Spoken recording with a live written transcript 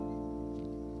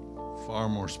far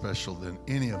more special than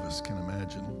any of us can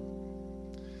imagine.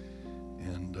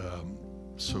 And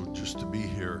so just to be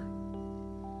here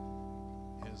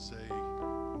is a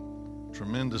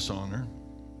tremendous honor,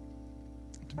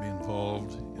 to be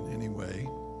involved in any way.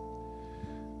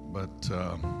 But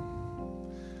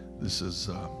this is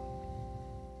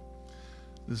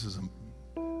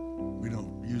we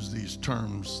don't use these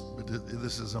terms, but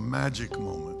this is a magic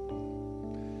moment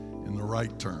in the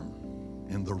right term,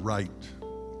 in the right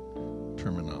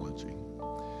terminology.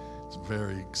 It's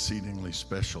very exceedingly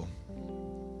special.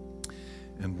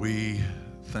 And we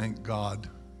thank God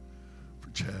for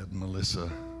Chad and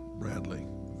Melissa Bradley.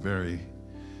 Very,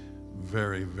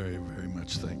 very, very, very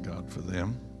much thank God for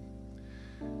them.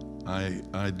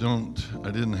 I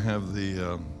didn't have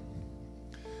the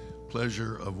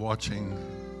pleasure of watching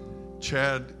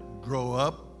Chad grow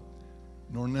up,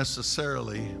 nor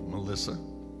necessarily Melissa,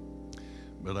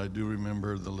 but I do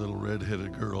remember the little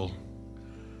red-headed girl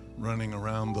running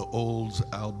around the Olds,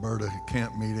 Alberta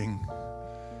camp meeting,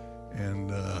 and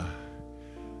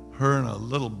her and a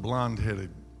little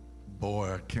blonde-headed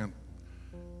boy, I can't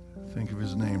think of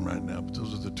his name right now, but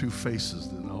those are the two faces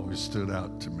that always stood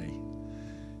out to me.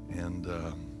 And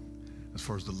as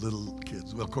far as the little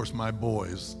kids, well, of course, my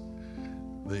boys,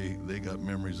 they got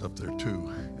memories up there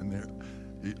too. And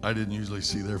I didn't usually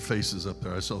see their faces up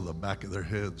there. I saw the back of their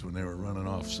heads when they were running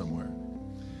off somewhere.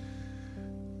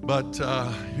 But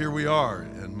here we are,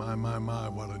 and my,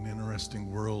 what an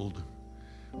interesting world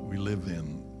we live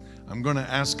in. I'm going to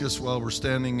ask us while we're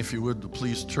standing, if you would, to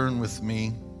please turn with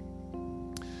me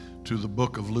to the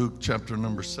book of Luke, chapter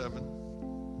number 7.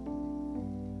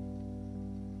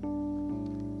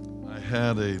 I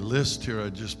had a list here I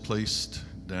just placed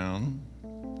down,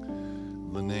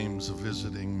 the names of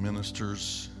visiting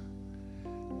ministers,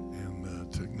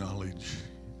 and to acknowledge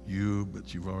you,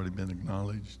 but you've already been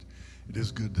acknowledged. It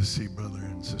is good to see Brother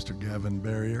and Sister Gavin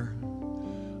Barrier,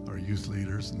 our youth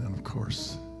leaders, and then, of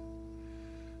course,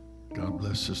 God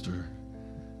bless Sister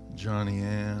Johnny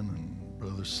Ann and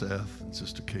Brother Seth and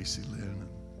Sister Casey Lynn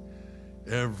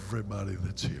and everybody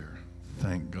that's here.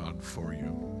 Thank God for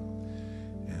you.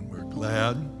 And we're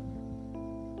glad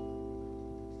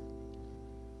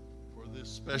for this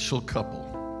special couple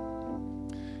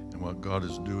and what God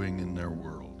is doing in their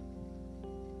world.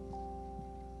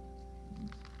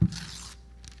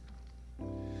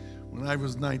 When I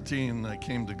was 19, I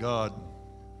came to God.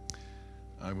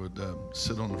 I would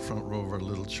sit on the front row of our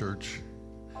little church.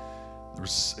 There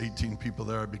was 18 people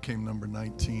there. I became number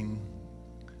 19.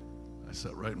 I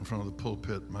sat right in front of the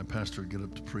pulpit. My pastor would get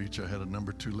up to preach. I had a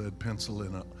number 2 lead pencil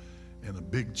and a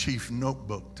big Chief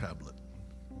notebook tablet.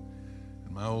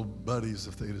 And my old buddies,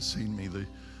 if they'd have seen me, the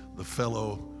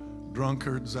fellow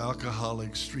drunkards,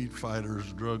 alcoholics, street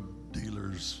fighters, drug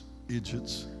dealers,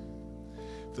 idiots,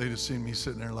 if they'd have seen me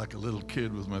sitting there like a little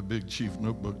kid with my big Chief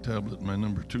notebook tablet and my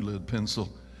number 2 lead pencil,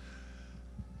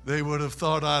 they would have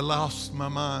thought I lost my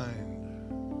mind.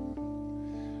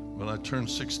 Well, I turned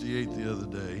 68 the other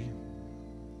day.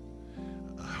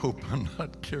 I hope I'm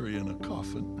not carrying a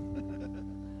coffin.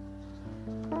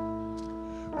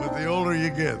 But the older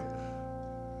you get,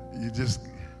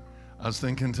 I was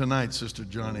thinking tonight, Sister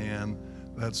Johnny Ann,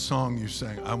 that song you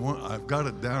sang, I've got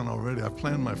it down already. I've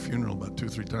planned my funeral about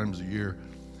 2-3 times a year.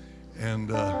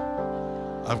 And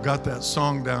I've got that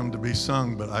song down to be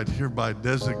sung, but I'd hereby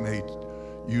designate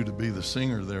you to be the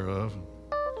singer thereof.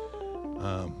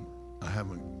 I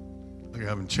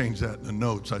haven't changed that in the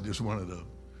notes. I just wanted a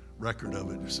record of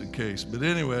it just in case. But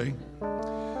anyway,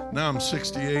 now I'm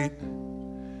 68.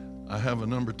 I have a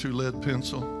number 2 lead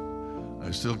pencil.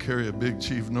 I still carry a big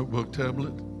Chief notebook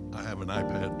tablet. I have an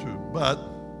iPad too. But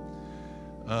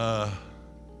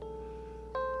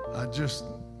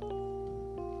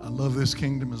I love this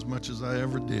kingdom as much as I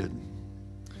ever did.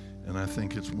 And I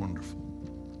think it's wonderful.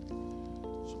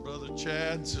 So Brother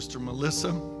Chad, Sister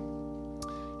Melissa,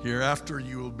 hereafter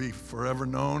you will be forever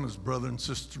known as Brother and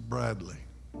Sister Bradley.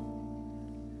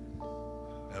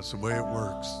 That's the way it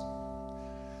works.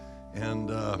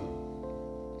 And I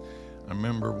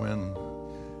remember when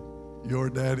your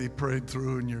daddy prayed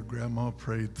through and your grandma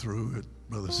prayed through at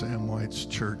Brother Sam White's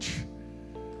church.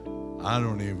 I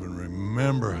don't even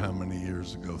remember how many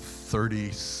years ago,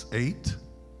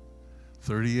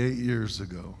 38 years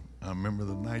ago. I remember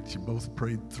the night you both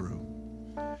prayed through.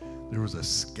 There was a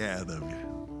scad of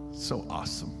you. So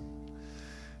awesome.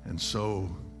 And so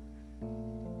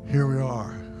here we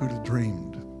are. Who'd have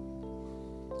dreamed?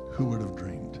 Who would have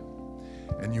dreamed?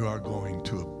 And you are going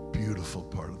to a beautiful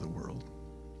part of the world.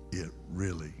 It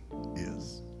really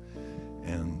is.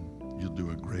 And you'll do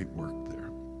a great work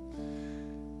there.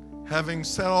 Having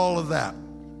said all of that,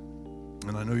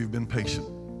 and I know you've been patient.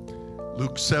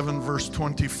 Luke 7, verse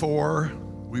 24,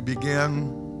 we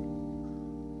began.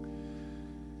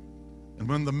 And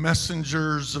when the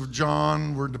messengers of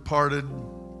John were departed,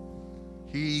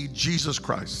 he, Jesus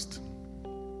Christ,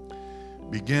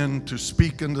 began to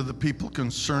speak unto the people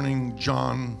concerning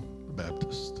John the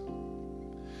Baptist.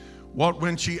 What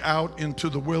went ye out into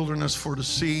the wilderness for to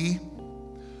see?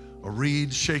 A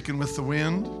reed shaken with the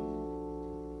wind?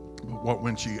 But what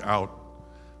went ye out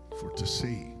for to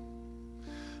see?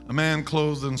 A man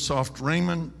clothed in soft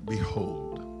raiment?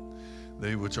 Behold,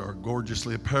 they which are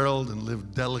gorgeously apparelled and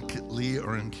live delicately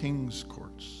are in king's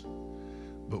courts.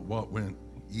 But what went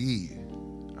ye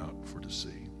out for to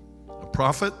see? A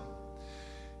prophet?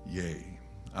 Yea,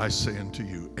 I say unto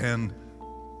you. And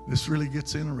this really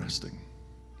gets interesting.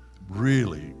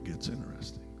 Really gets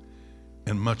interesting.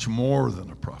 And much more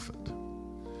than a prophet.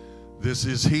 This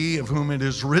is he of whom it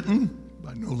is written,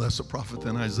 by no less a prophet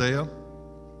than Isaiah.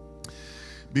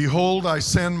 Behold, I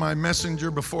send my messenger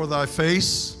before thy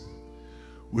face,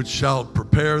 which shall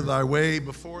prepare thy way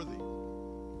before thee.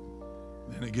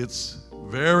 Then it gets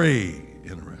very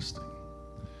interesting.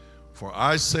 For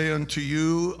I say unto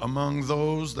you, among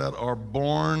those that are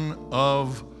born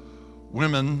of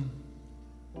women,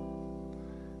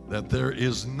 that there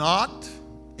is not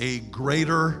a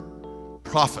greater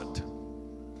prophet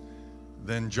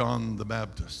than John the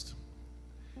Baptist.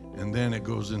 And then it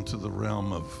goes into the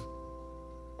realm of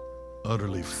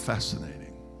utterly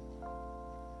fascinating.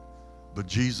 But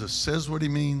Jesus says what he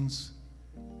means,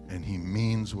 and he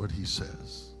means what he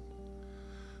says.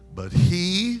 But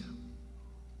he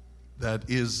that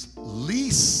is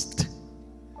least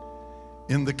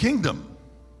in the kingdom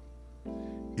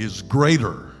is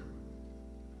greater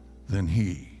than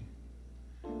he.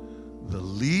 The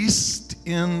least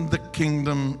in the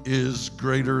kingdom is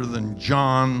greater than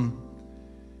John,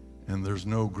 and there's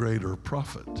no greater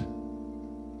prophet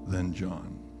than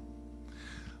John.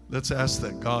 Let's ask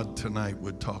that God tonight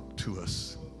would talk to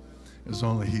us as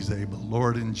only he's able.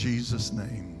 Lord, in Jesus'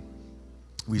 name,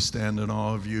 we stand in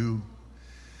awe of you.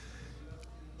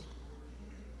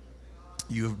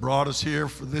 You have brought us here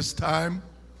for this time,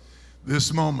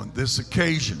 this moment, this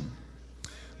occasion,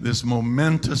 this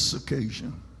momentous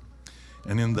occasion.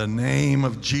 And in the name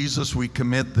of Jesus, we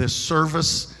commit this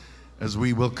service as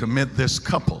we will commit this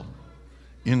couple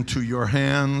into your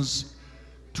hands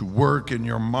to work in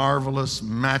your marvelous,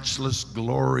 matchless,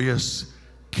 glorious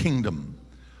kingdom,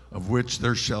 of which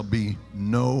there shall be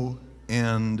no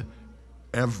end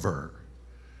ever.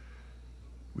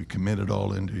 We commit it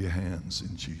all into your hands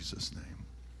in Jesus' name.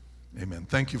 Amen.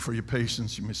 Thank you for your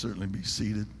patience. You may certainly be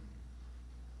seated.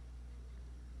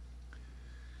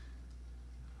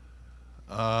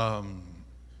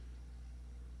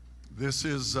 This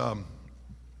is a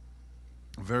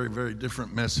very, very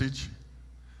different message.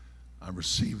 I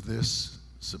received this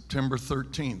September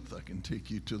 13th. I can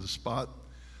take you to the spot.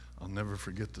 I'll never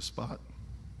forget the spot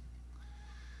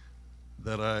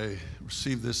that I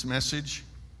received this message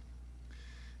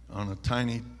on a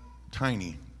tiny,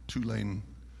 tiny two-lane,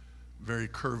 very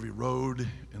curvy road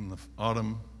in the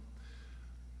autumn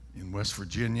in West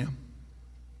Virginia.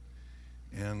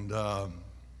 And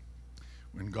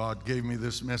when God gave me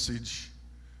this message,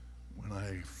 when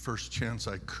I first chance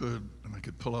I could, and I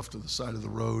could pull off to the side of the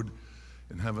road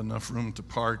and have enough room to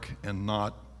park and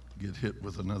not get hit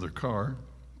with another car,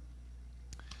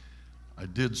 I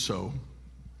did so.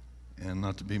 And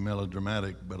not to be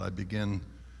melodramatic, but I began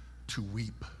to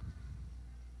weep.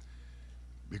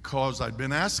 Because I'd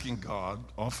been asking God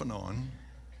off and on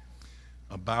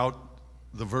about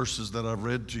the verses that I've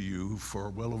read to you for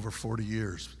well over 40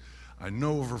 years. I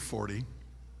know over 40,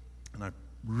 and I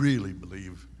really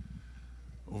believe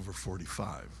over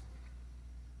 45.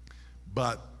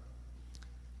 But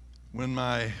when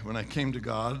I came to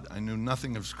God, I knew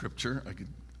nothing of Scripture.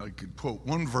 I could quote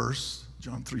one verse,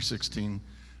 John 3:16,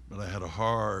 but I had a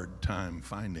hard time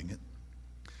finding it,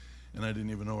 and I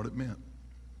didn't even know what it meant.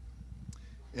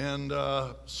 And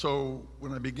so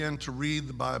when I began to read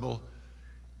the Bible,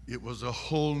 it was a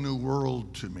whole new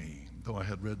world to me. Though I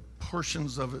had read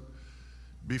portions of it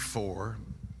before,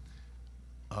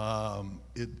 I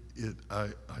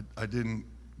didn't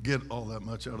get all that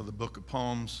much out of the book of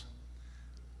Psalms.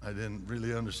 I didn't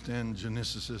really understand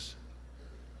Genesis.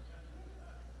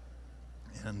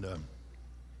 And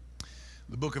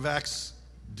the book of Acts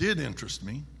did interest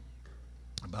me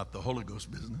about the Holy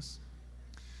Ghost business.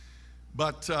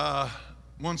 But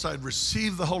once I'd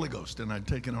received the Holy Ghost and I'd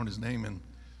taken on his name in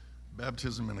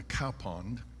baptism in a cow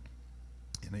pond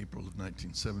in April of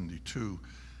 1972,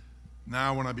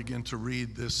 now when I began to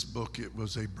read this book, it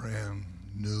was a brand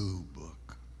new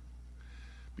book.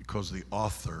 because the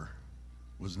author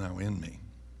was now in me.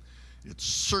 It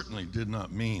certainly did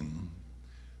not mean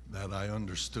that I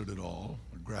understood it all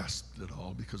or grasped it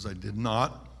all, because I did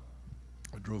not.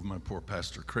 I drove my poor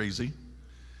pastor crazy.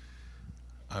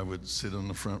 I would sit on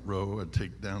the front row. I'd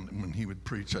take down, when he would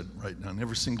preach, I'd write down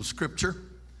every single scripture.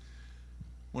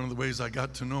 One of the ways I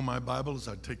got to know my Bible is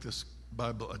I'd take this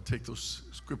Bible, I'd take those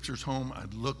scriptures home,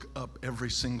 I'd look up every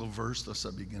single verse, thus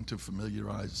I began to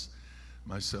familiarize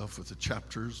myself with the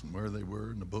chapters and where they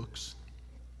were in the books.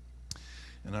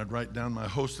 And I'd write down my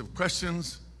host of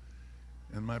questions,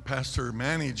 and my pastor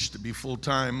managed to be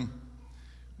full-time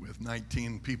with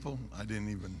 19 people. I didn't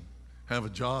even have a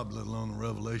job, let alone the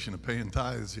revelation of paying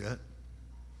tithes yet,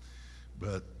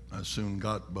 but I soon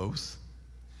got both.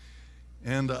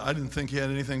 And I didn't think he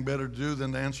had anything better to do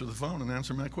than to answer the phone and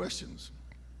answer my questions.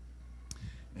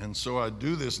 And so I'd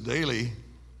do this daily.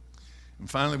 And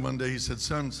finally one day he said,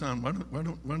 son,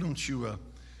 why don't you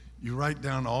write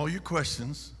down all your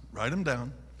questions, write them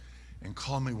down, and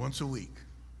call me once a week.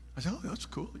 I said, oh, that's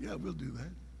cool. Yeah, we'll do that.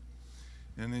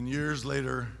 And then years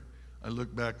later, I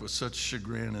look back with such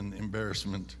chagrin and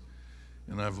embarrassment,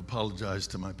 and I've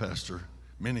apologized to my pastor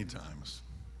many times,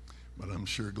 but I'm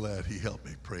sure glad he helped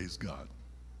me. Praise God.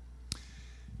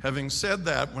 Having said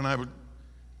that, when I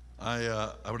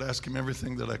would ask him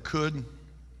everything that I could,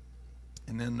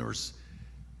 and then there was,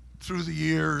 through the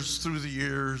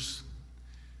years,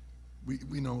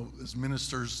 we know as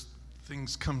ministers,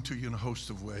 things come to you in a host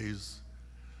of ways.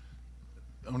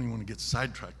 I don't even want to get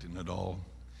sidetracked in it all.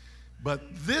 But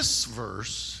this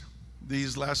verse,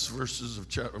 these last verses of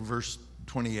verse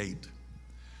 28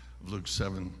 of Luke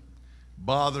 7,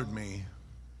 bothered me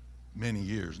many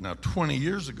years. Now, 20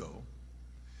 years ago,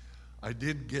 I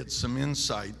did get some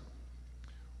insight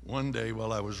one day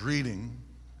while I was reading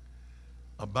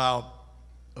about,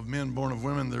 of men born of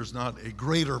women, there's not a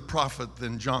greater prophet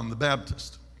than John the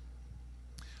Baptist.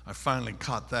 I finally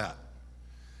caught that.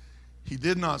 He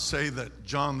did not say that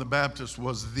John the Baptist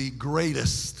was the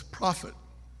greatest prophet.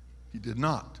 He did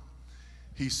not.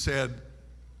 He said,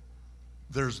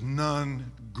 there's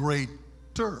none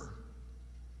greater.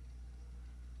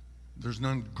 There's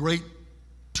none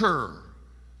greater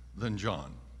than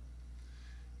John.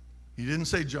 He didn't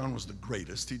say John was the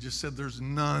greatest. He just said there's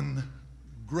none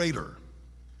greater.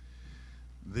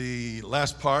 The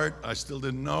last part, I still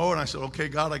didn't know, and I said, okay,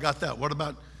 God, I got that. What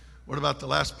about the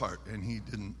last part? And he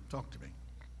didn't talk to me.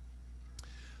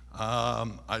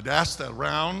 I'd asked that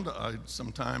around.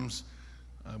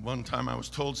 One time I was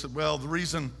told, said, well, the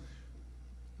reason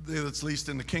that's least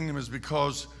in the kingdom is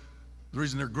because the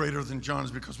reason they're greater than John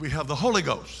is because we have the Holy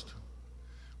Ghost,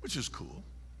 which is cool.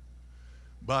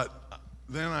 But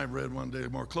then I read one day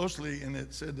more closely, and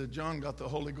it said that John got the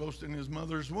Holy Ghost in his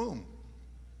mother's womb.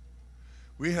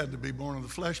 We had to be born of the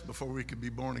flesh before we could be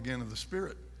born again of the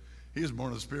Spirit. He was born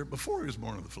of the Spirit before he was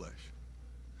born of the flesh.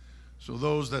 So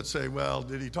those that say, well,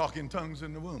 did he talk in tongues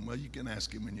in the womb? Well, you can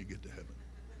ask him when you get to heaven.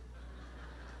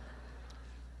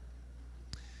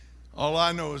 All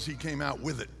I know is he came out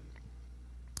with it.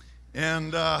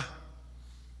 And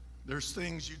there's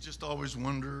things you just always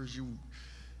wonder.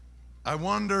 I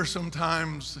wonder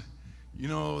sometimes,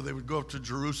 they would go up to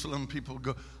Jerusalem, people would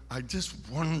go, I just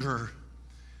wonder,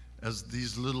 as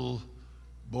these little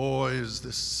boys,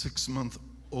 this 6-month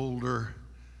older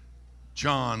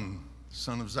John,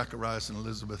 son of Zacharias and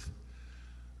Elizabeth,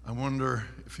 I wonder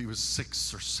if he was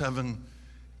 6 or 7,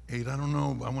 8, I don't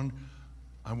know.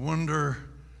 I wonder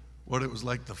what it was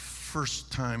like the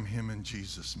first time him and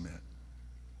Jesus met.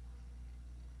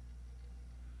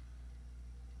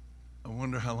 I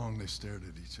wonder how long they stared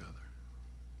at each other.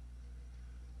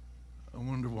 I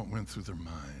wonder what went through their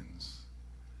minds.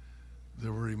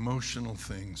 There were emotional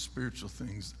things, spiritual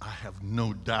things, I have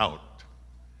no doubt,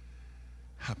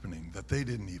 happening that they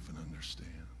didn't even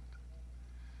understand.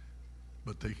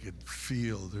 But they could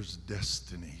feel there's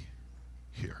destiny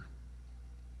here.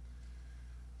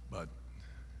 But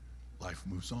life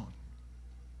moves on.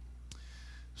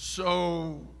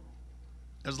 So,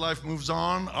 as life moves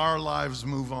on, our lives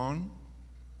move on.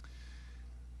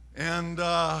 And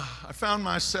I found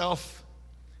myself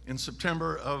in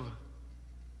September of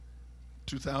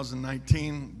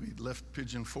 2019, we left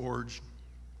Pigeon Forge,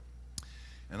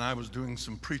 and I was doing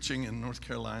some preaching in North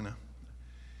Carolina.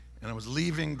 And I was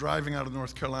driving out of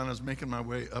North Carolina, I was making my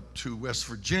way up to West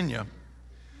Virginia.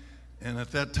 And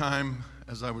at that time,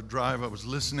 as I would drive, I was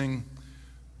listening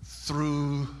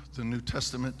through the New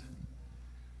Testament.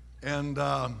 And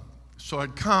so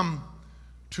I'd come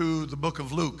to the book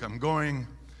of Luke. I'm going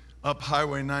up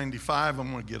Highway 95.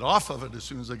 I'm going to get off of it as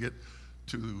soon as I get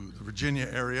to the Virginia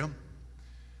area.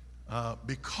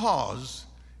 Because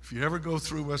If you ever go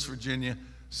through West Virginia,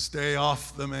 stay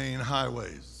off the main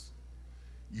highways.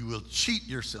 You will cheat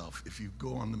yourself if you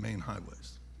go on the main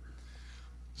highways.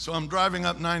 So I'm driving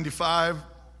up 95,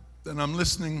 and I'm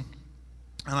listening,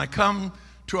 and I come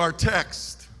to our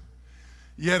text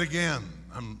yet again.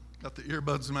 I'm got the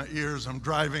earbuds in my ears, I'm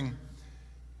driving,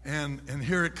 and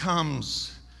here it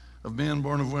comes. Of man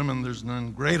born of women, there's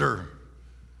none greater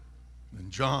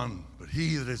than John, but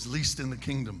he that is least in the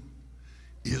kingdom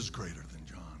is greater than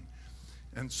John.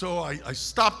 And so I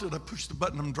stopped it, I pushed the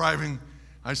button, I'm driving.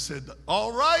 I said,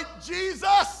 all right,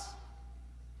 Jesus,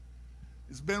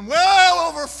 it's been well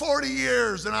over 40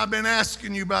 years, and I've been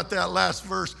asking you about that last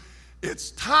verse. It's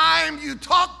time you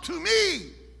talk to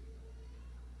me.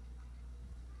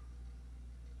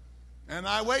 And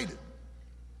I waited.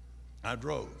 I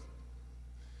drove.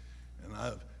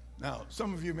 Now,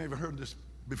 some of you may have heard this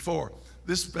before.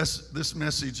 This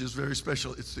message is very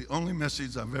special. It's the only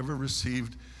message I've ever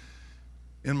received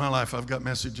in my life. I've got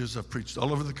messages I've preached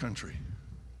all over the country.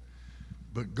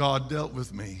 But God dealt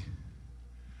with me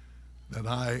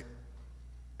that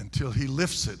until he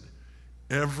lifts it,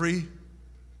 every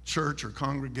church or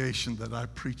congregation that I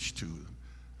preach to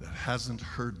that hasn't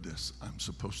heard this, I'm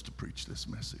supposed to preach this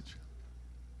message.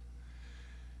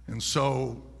 And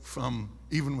so,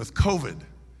 even with COVID,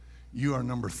 you are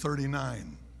number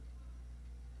 39.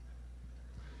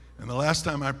 And the last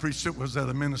time I preached it was at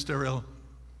a ministerial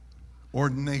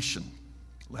ordination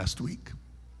last week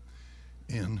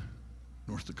in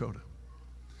North Dakota.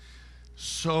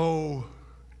 So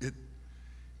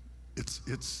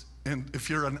it's and if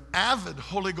you're an avid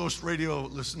Holy Ghost radio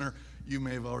listener, you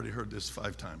may have already heard this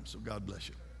 5 times. So God bless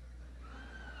you.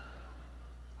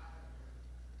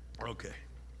 Okay.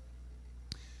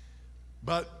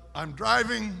 But I'm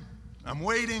driving, I'm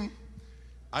waiting.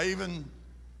 I even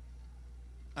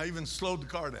slowed the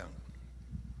car down.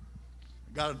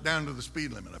 Got it down to the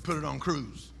speed limit. I put it on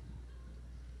cruise.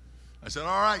 I said,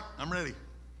 all right, I'm ready.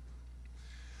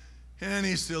 And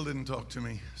he still didn't talk to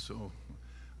me, so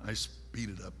I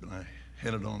speeded up and I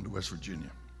headed on to West Virginia.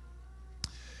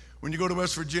 When you go to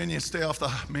West Virginia, stay off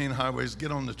the main highways,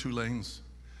 get on the 2 lanes,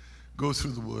 go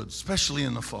through the woods, especially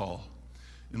in the fall.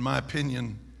 In my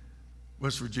opinion,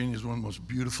 West Virginia is one of the most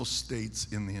beautiful states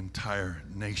in the entire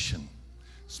nation,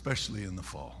 especially in the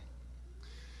fall.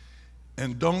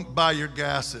 And don't buy your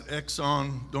gas at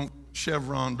Exxon, don't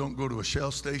Chevron, don't go to a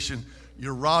Shell station.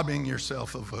 You're robbing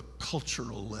yourself of a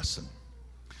cultural lesson.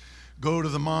 Go to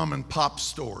the mom and pop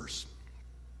stores.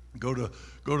 Go to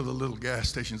the little gas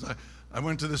stations. I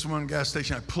went to this one gas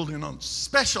station, I pulled in on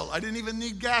special. I didn't even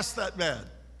need gas that bad.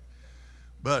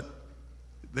 But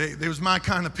they was my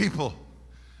kind of people.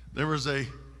 There was a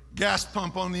gas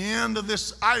pump on the end of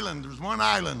this island. There was one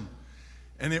island,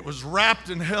 and it was wrapped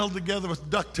and held together with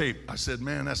duct tape. I said,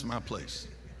 man, that's my place.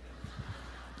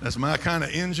 That's my kind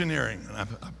of engineering. And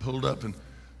I pulled up and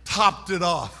topped it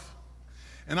off.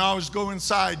 And I always go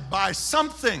inside, buy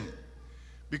something,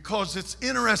 because it's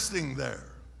interesting there.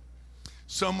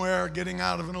 Somewhere getting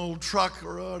out of an old truck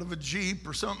or out of a Jeep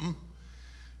or something,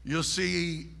 you'll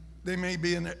see they may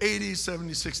be in their 80s, 70s,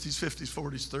 60s, 50s,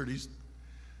 40s, 30s,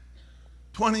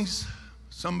 20s.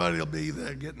 Somebody will be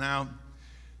there getting out.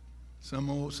 Some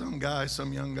young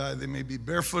guy, they may be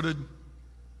barefooted.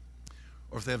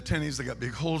 Or if they have tennies, they got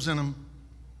big holes in them.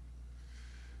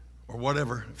 Or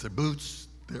whatever. If they're boots,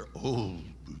 they're old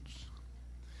boots.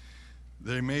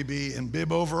 They may be in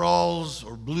bib overalls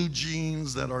or blue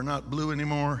jeans that are not blue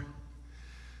anymore.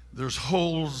 There's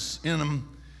holes in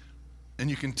them, and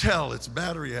you can tell it's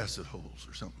battery acid holes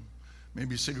or something.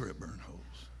 Maybe cigarette burn holes.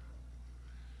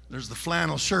 There's the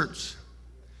flannel shirts,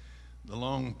 the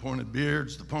long pointed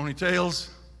beards, the ponytails,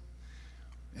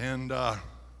 and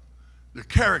they're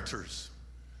characters.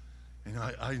 And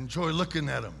I enjoy looking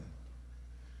at them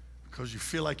because you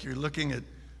feel like you're looking at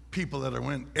people that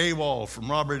went AWOL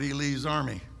from Robert E. Lee's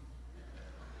army.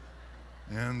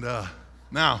 And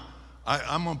now,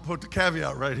 I'm going to put the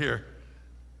caveat right here.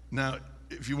 Now,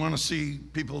 if you want to see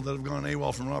people that have gone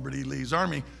AWOL from Robert E. Lee's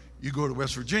army, you go to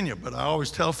West Virginia. But I always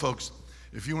tell folks,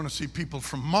 if you want to see people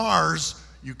from Mars,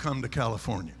 you come to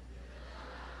California.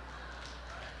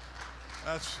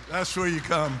 That's where you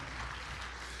come.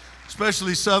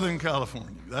 Especially Southern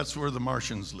California. That's where the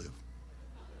Martians live.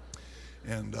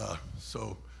 And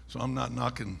so I'm not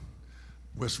knocking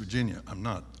West Virginia. I'm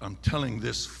not. I'm telling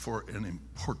this for an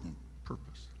important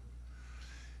purpose.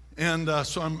 And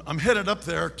so I'm headed up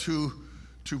there to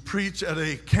preach at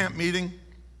a camp meeting.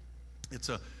 It's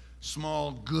a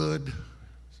small, good,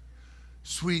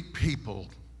 sweet people,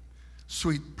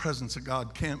 sweet presence of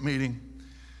God camp meeting.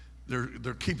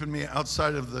 They're keeping me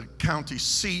outside of the county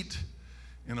seat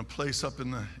in a place up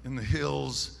in the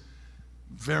hills.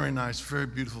 Very nice, very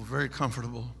beautiful, very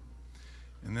comfortable.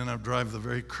 And then I'd drive the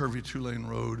very curvy 2-lane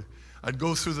road. I'd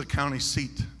go through the county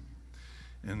seat,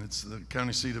 and it's the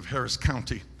county seat of Harris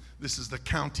County. This is the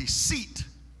county seat.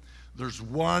 There's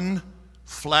one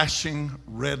flashing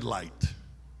red light.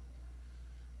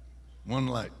 One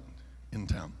light in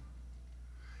town.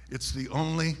 It's the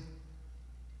only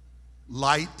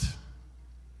light,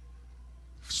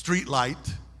 street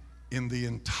light in the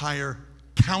entire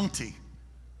county.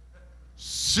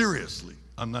 Seriously,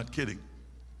 I'm not kidding.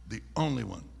 The only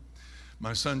one.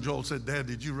 My son Joel said, "Dad,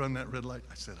 did you run that red light?"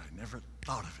 I said, "I never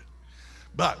thought of it."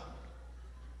 But,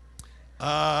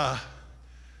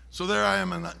 so there I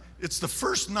am, and it's the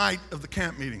first night of the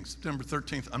camp meeting, September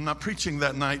 13th. I'm not preaching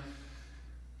that night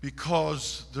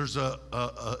because there's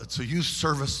it's a youth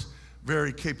service.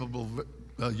 Very capable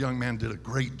young man, did a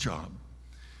great job.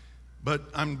 But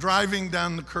I'm driving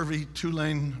down the curvy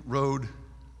 2-lane road,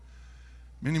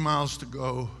 many miles to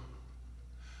go.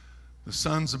 The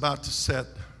sun's about to set.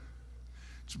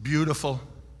 It's beautiful.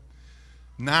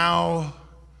 Now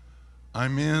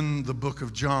I'm in the book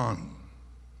of John.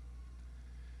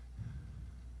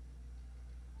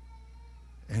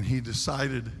 And he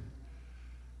decided,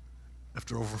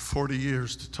 after over 40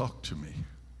 years, to talk to me.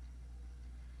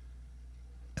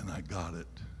 And I got it.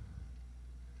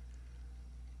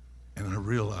 And I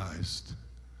realized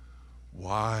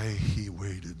why he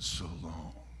waited so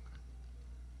long.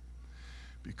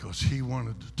 Because he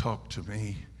wanted to talk to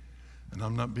me, and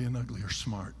I'm not being ugly or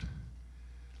smart,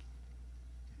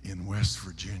 in West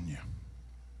Virginia.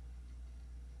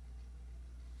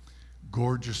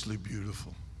 Gorgeously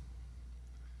beautiful.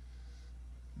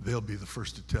 They'll be the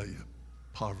first to tell you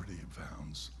poverty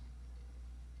abounds.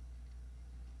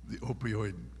 The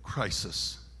opioid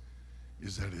crisis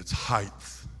is at its height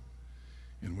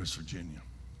in West Virginia.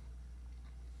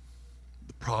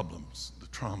 The problems, the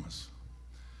traumas,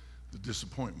 the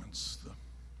disappointments,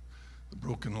 the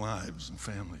broken lives and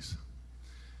families.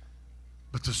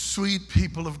 But the sweet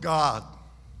people of God,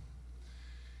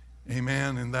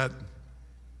 amen, in that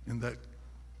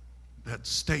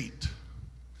state.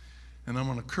 And I'm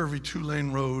on a curvy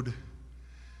 2-lane road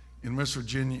in West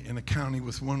Virginia in a county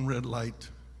with one red light.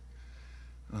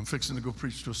 And I'm fixing to go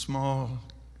preach to a small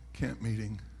camp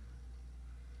meeting.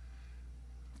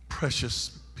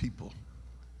 Precious people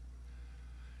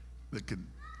that could,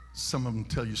 some of them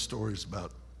tell you stories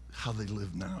about how they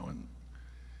live now, and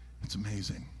it's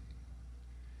amazing.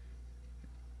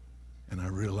 And I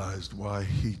realized why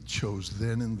he chose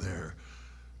then and there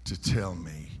to tell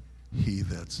me, he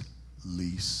that's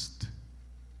least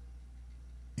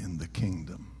in the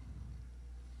kingdom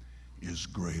is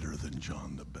greater than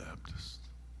John the Baptist.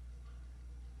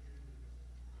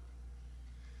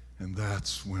 And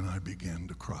that's when I began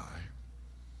to cry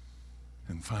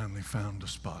and finally found a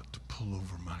spot to pull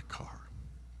over my car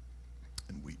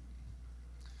and weep.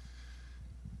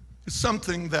 It's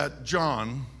something that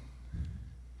John,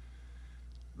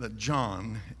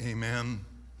 amen,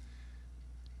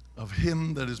 of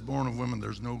him that is born of women,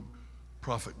 there's no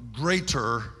prophet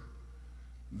greater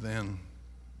than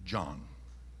John.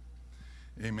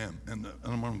 Amen. And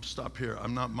I'm going to stop here.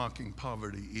 I'm not mocking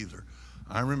poverty either.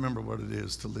 I remember what it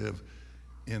is to live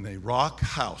in a rock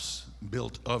house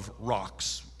built of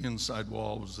rocks. Inside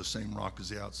wall was the same rock as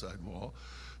the outside wall.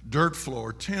 Dirt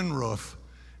floor, tin roof,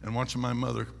 and watching my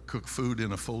mother cook food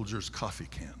in a Folgers coffee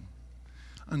can.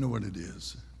 I know what it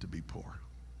is to be poor.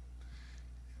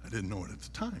 I didn't know it at the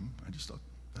time. I just thought,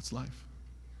 that's life.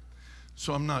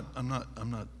 So I'm not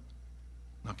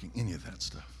knocking any of that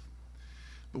stuff.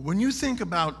 But when you think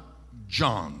about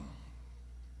John,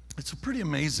 it's a pretty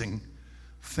amazing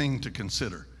thing to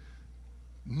consider.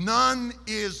 None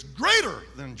is greater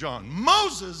than John.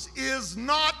 Moses is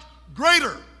not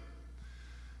greater.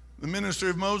 The ministry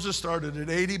of Moses started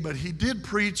at 80, but he did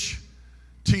preach,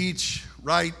 teach,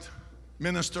 write,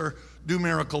 minister, do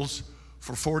miracles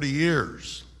for 40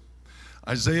 years.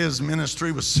 Isaiah's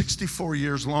ministry was 64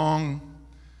 years long.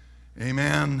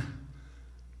 Amen.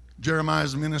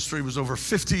 Jeremiah's ministry was over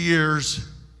 50 years.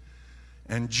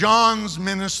 And John's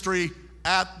ministry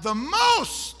at the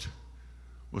most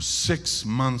was 6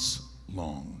 months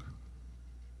long.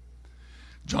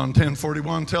 John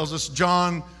 10:41 tells us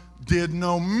John did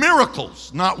no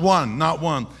miracles, not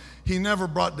one. He never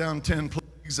brought down 10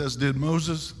 plagues as did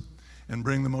Moses and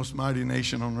bring the most mighty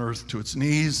nation on earth to its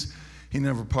knees. He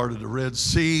never parted the Red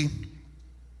Sea.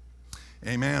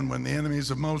 Amen. When the enemies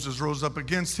of Moses rose up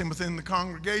against him within the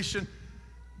congregation,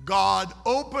 God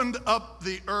opened up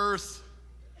the earth,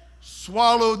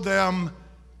 swallowed them,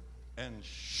 and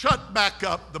shut back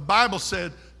up. The Bible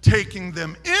said taking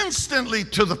them instantly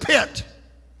to the pit,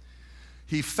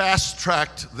 he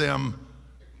fast-tracked them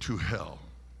to hell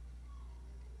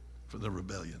for the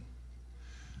rebellion.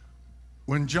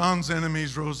 When John's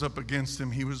enemies rose up against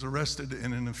him, he was arrested,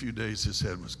 and in a few days his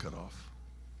head was cut off.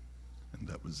 And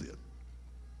that was it.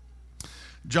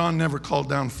 John never called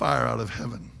down fire out of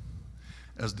heaven,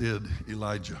 as did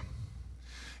Elijah.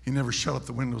 He never shut up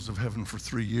the windows of heaven for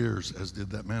 3 years, as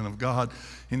did that man of God.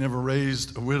 He never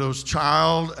raised a widow's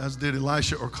child, as did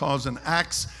Elisha, or caused an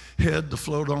axe head to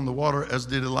float on the water, as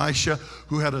did Elisha,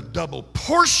 who had a double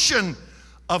portion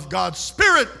of God's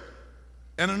Spirit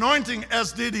and anointing,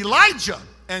 as did Elijah.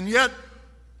 And yet,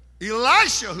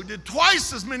 Elisha, who did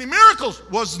twice as many miracles,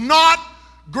 was not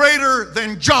greater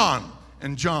than John.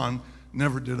 And John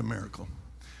never did a miracle.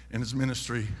 And his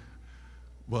ministry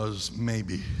was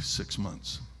maybe 6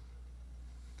 months.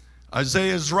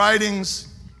 Isaiah's writings,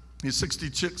 his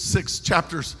 66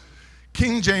 chapters,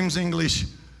 King James English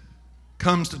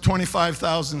comes to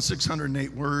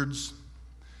 25,608 words.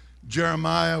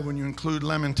 Jeremiah, when you include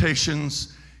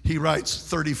Lamentations, he writes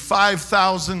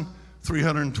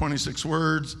 35,326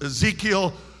 words.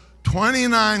 Ezekiel,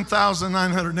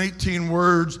 29,918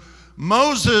 words.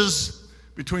 Moses,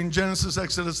 between Genesis,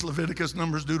 Exodus, Leviticus,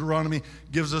 Numbers, Deuteronomy,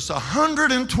 gives us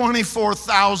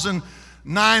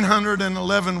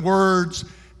 124,911 words,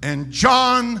 and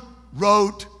John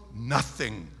wrote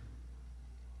nothing.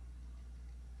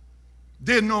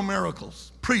 Did no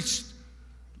miracles, preached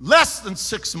less than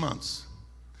 6 months,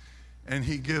 and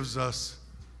he gives us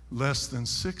less than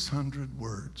 600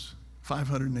 words,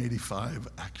 585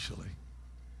 actually,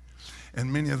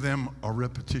 and many of them are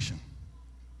repetition.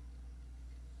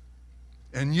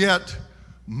 And yet,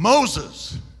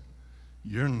 Moses,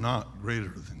 you're not greater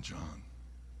than John.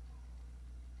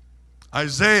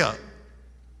 Isaiah,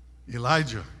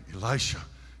 Elijah, Elisha,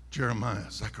 Jeremiah,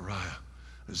 Zechariah,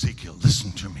 Ezekiel,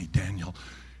 listen to me, Daniel,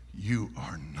 you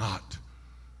are not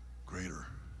greater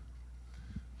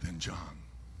than John.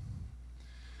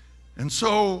 And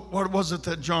so, what was it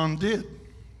that John did?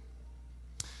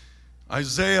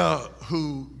 Isaiah,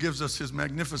 who gives us his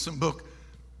magnificent book,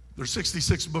 there's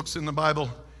 66 books in the Bible,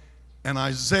 and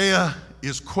Isaiah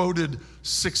is quoted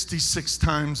 66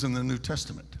 times in the New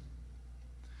Testament.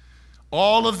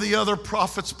 All of the other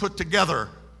prophets put together,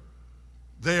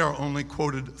 they are only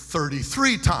quoted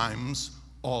 33 times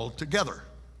altogether.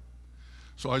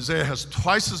 So Isaiah has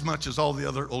twice as much as all the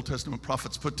other Old Testament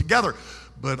prophets put together.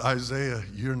 But Isaiah,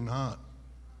 you're not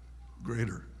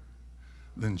greater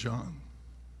than John.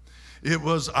 It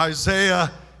was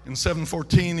Isaiah in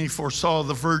 7:14, he foresaw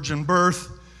the virgin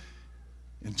birth.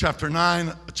 In chapter 9,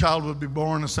 a child would be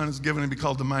born, a son is given, and be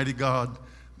called the mighty God,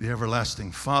 the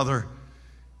everlasting Father.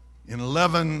 In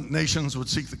 11, nations would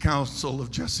seek the counsel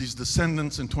of Jesse's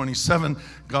descendants. In 27,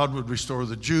 God would restore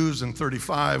the Jews. In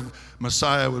 35,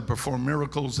 Messiah would perform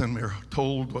miracles, and we're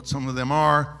told what some of them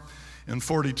are. In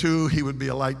 42, he would be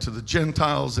a light to the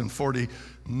Gentiles. In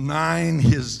 49,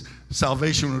 his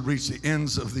salvation would reach the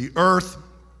ends of the earth,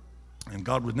 and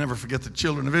God would never forget the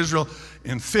children of Israel.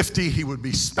 In 50, he would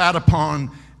be spat upon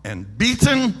and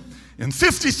beaten. In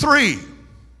 53,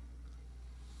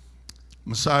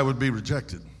 Messiah would be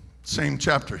rejected. Same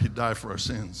chapter, he'd die for our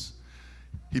sins.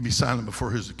 He'd be silent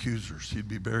before his accusers. He'd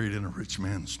be buried in a rich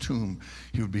man's tomb.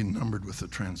 He would be numbered with the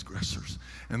transgressors.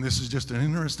 And this is just an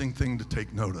interesting thing to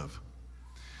take note of.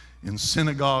 In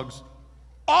synagogues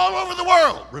all over the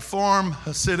world, Reform,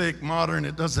 Hasidic, modern,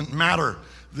 it doesn't matter,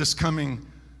 this coming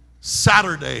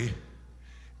Saturday,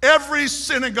 every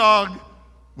synagogue,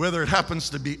 whether it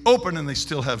happens to be open, and they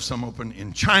still have some open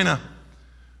in China,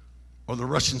 or the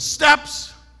Russian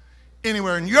steppes,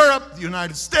 anywhere in Europe, the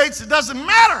United States, it doesn't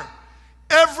matter.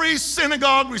 Every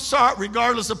synagogue,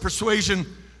 regardless of persuasion,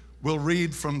 will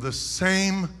read from the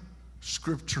same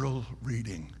scriptural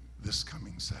reading this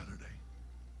coming Saturday.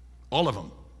 All of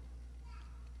them.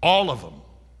 All of them.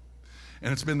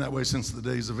 And it's been that way since the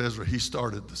days of Ezra. He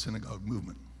started the synagogue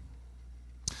movement.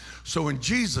 So when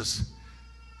Jesus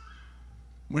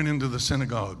went into the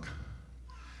synagogue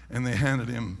and they handed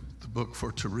him the book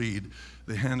to read,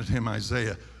 they handed him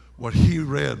Isaiah. What he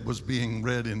read was being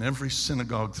read in every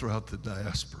synagogue throughout the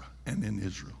diaspora and in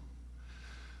Israel.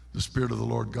 The Spirit of the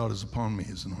Lord God is upon me.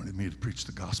 He has anointed me to preach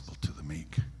the gospel to the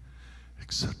meek,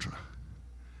 etc.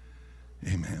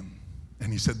 Amen.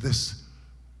 And he said,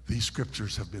 these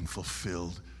scriptures have been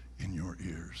fulfilled in your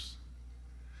ears.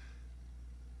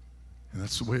 And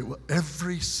that's the way it was.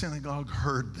 Every synagogue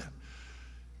heard that.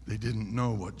 They didn't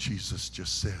know what Jesus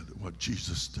just said, what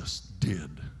Jesus just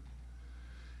did.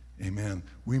 Amen.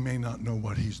 We may not know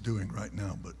what he's doing right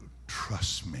now, but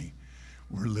trust me,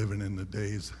 we're living in the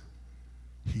days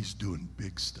He's doing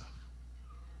big stuff.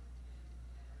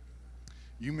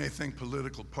 You may think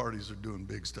political parties are doing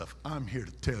big stuff. I'm here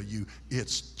to tell you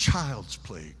it's child's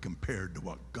play compared to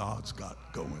what God's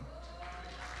got going.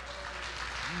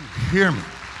 You hear me?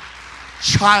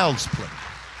 Child's play.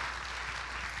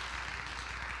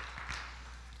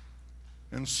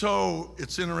 And so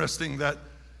it's interesting that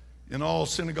in all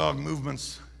synagogue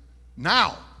movements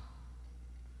now,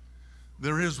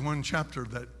 there is one chapter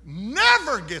that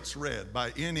never gets read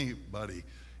by anybody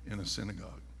in a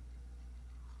synagogue.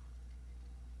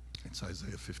 It's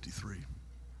Isaiah 53.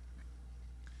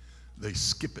 They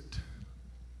skip it.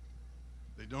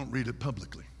 They don't read it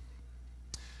publicly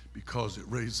because it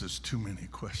raises too many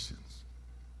questions.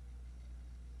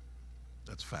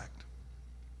 That's fact.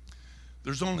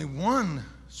 There's only one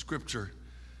scripture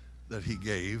that he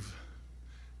gave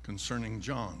concerning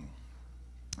John,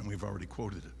 and we've already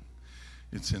quoted it.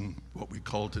 It's in what we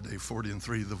call today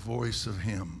 40:3, the voice of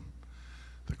him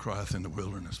that crieth in the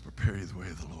wilderness, prepare ye the way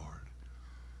of the Lord.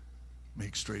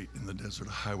 Make straight in the desert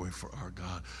a highway for our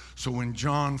God. So when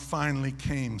John finally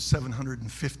came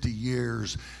 750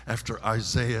 years after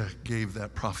Isaiah gave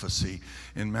that prophecy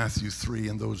in Matthew 3,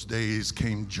 in those days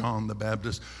came John the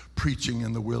Baptist preaching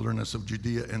in the wilderness of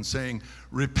Judea and saying,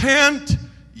 repent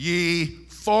ye,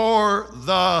 for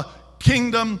the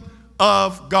kingdom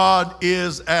of God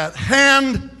is at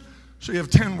hand. So you have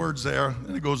 10 words there,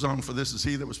 and it goes on, for this is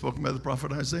he that was spoken by the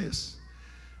prophet Isaiah.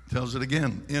 Tells it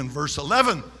again in verse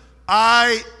 11.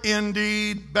 I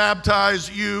indeed baptize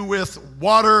you with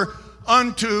water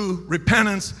unto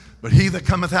repentance, but he that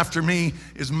cometh after me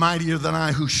is mightier than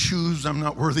I, whose shoes I'm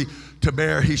not worthy to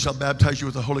bear. He shall baptize you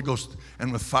with the Holy Ghost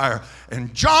and with fire.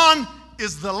 And John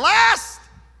is the last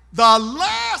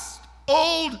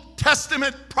Old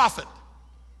Testament prophet.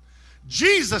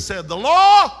 Jesus said the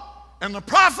law and the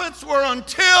prophets were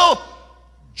until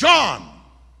John.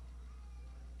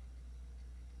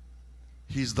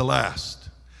 He's the last.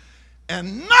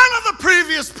 And none of the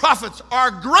previous prophets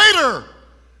are greater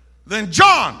than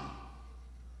John.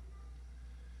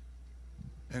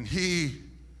 And he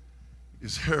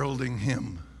is heralding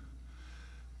him.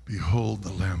 Behold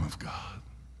the Lamb of God,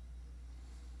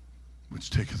 which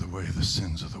taketh away the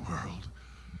sins of the world.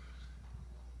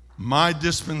 My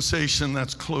dispensation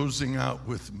that's closing out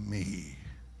with me.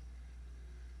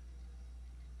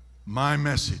 My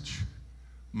message,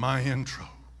 my intro,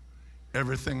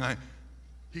 everything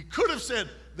he could have said,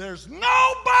 there's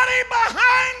nobody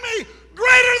behind me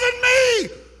greater than me.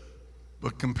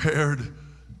 But compared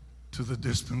to the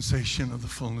dispensation of the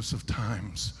fullness of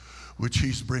times, which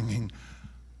he's bringing,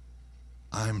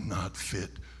 I'm not fit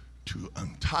to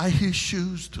untie his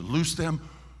shoes, to loose them,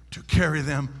 to carry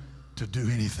them, to do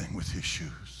anything with his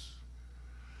shoes.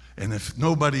 And if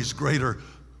nobody's greater,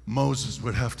 Moses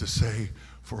would have to say,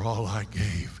 for all I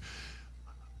gave,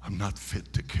 I'm not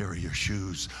fit to carry your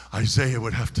shoes. Isaiah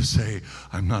would have to say,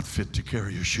 I'm not fit to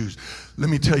carry your shoes. Let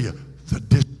me tell you, the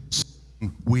dispensation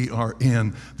we are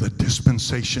in, the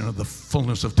dispensation of the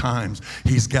fullness of times.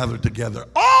 He's gathered together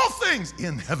all things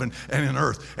in heaven and in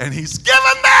earth, and he's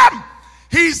given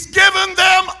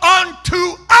them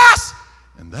unto us.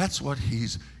 And that's what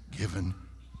he's given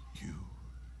you.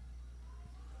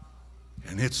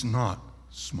 And it's not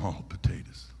small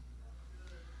potatoes.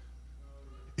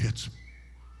 It's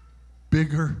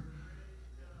bigger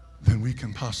than we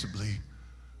can possibly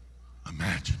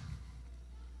imagine.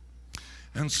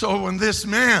 And so when this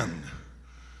man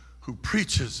who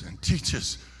preaches and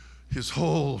teaches his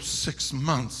whole 6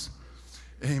 months,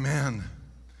 amen,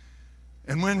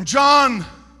 and when John,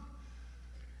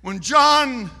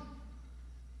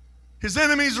 his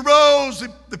enemies rose,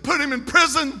 they put him in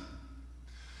prison,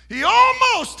 he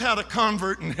almost had a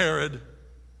convert in Herod,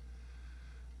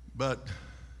 but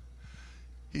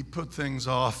he put things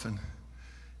off, and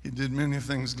he did many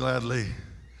things gladly.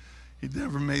 He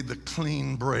never made the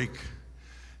clean break.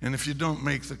 And if you don't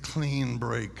make the clean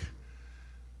break,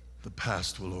 the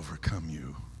past will overcome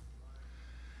you.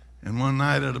 And one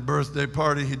night at a birthday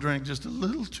party, he drank just a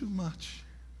little too much.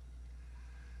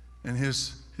 And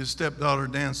his stepdaughter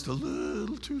danced a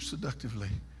little too seductively.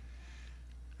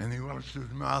 And he walked through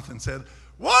her mouth and said,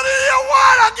 what do you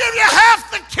want? I'll give you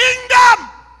half the kingdom.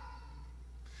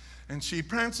 And she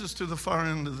prances to the far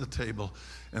end of the table,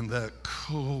 and that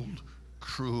cold,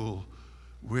 cruel,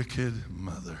 wicked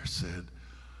mother said,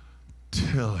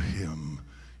 tell him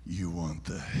you want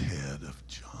the head of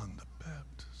John the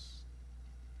Baptist.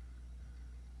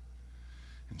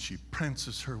 And she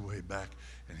prances her way back,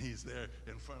 and he's there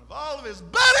in front of all of his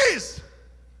buddies.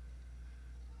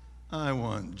 I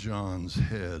want John's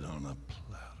head on a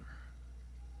platter.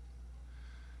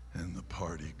 And the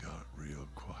party got real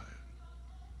quiet.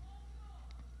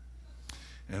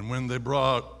 And when they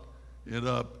brought it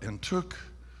up and took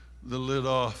the lid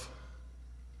off,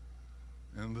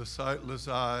 and the sightless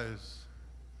eyes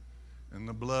and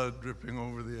the blood dripping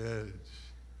over the edge,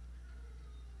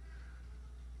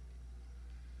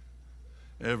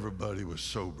 everybody was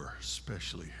sober,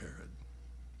 especially Herod.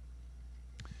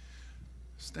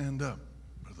 Stand up,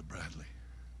 Brother Bradley.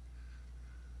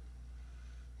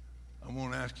 I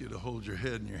won't ask you to hold your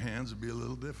head in your hands. It'll be a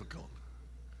little difficult.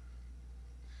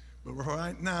 But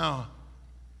right now,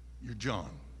 you're John.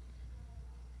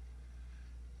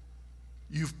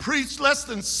 You've preached less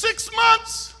than 6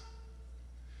 months.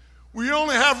 We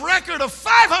only have record of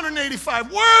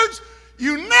 585 words.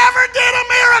 You never did a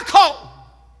miracle.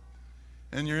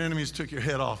 And your enemies took your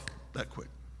head off that quick.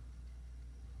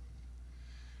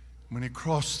 When he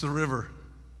crossed the river,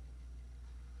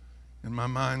 in my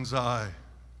mind's eye,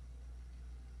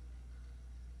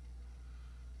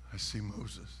 I see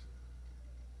Moses.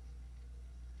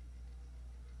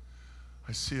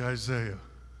 I see Isaiah.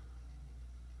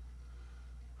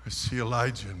 I see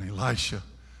Elijah and Elisha,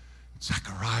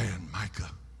 Zechariah and Micah.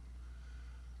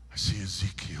 I see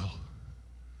Ezekiel.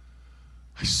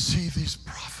 I see these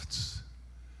prophets.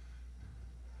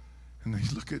 And they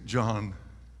look at John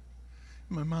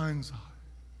in my mind's eye.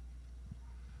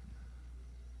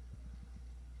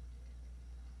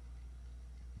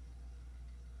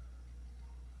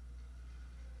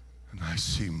 And I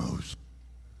see Moses.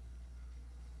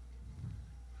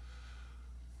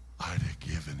 I'd have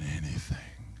given anything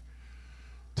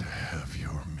to have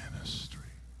your ministry.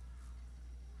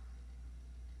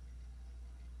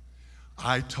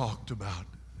 I talked about,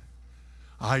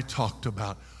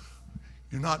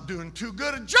 you're not doing too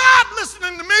good a job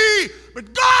listening to me,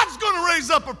 but God's going to raise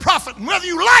up a prophet, and whether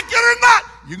you like it or not,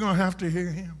 you're going to have to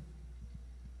hear him.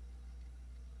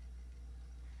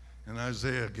 And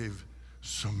Isaiah gave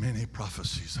so many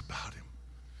prophecies about him.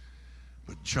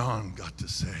 But John got to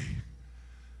say,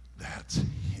 that's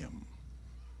him.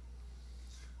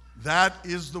 That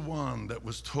is the one that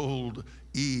was told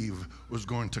Eve was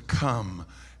going to come,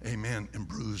 amen, and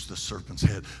bruise the serpent's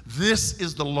head. This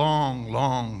is the long,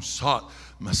 long sought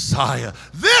Messiah.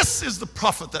 This is the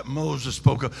prophet that Moses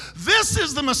spoke of. This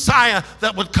is the Messiah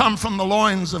that would come from the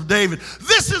loins of David.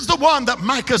 This is the one that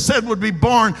Micah said would be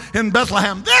born in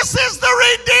Bethlehem. This is the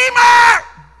Redeemer.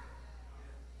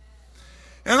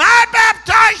 And I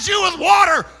baptize you with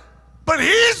water, but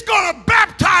he's going to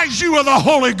baptize you with the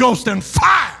Holy Ghost and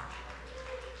fire.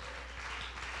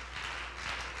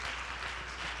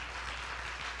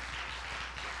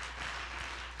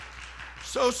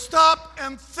 So stop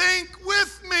and think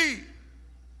with me.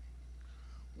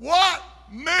 What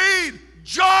made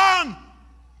John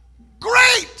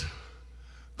great?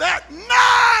 That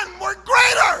none were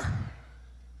greater.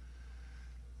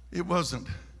 It wasn't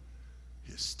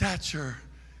his stature.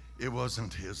 It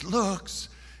wasn't his looks.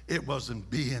 It wasn't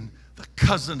being the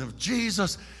cousin of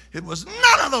Jesus. It was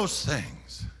none of those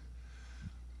things.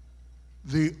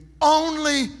 The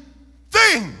only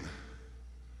thing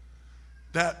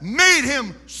that made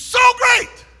him so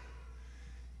great,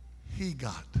 he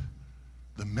got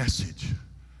the message.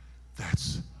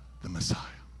 That's the Messiah.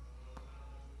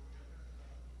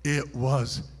 It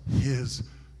was his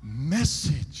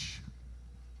message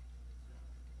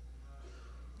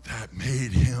that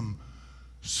made him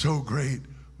so great.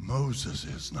 Moses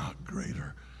is not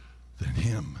greater than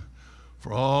him.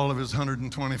 For all of his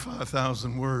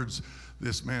 125,000 words,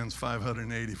 this man's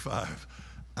 585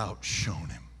 outshone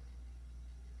him.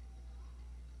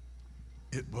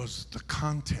 It was the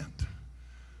content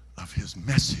of his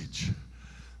message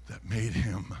that made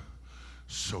him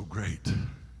so great.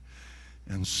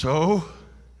 And so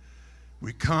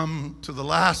we come to the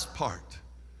last part.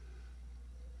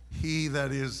 He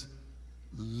that is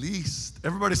least,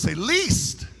 everybody say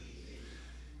least,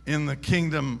 in the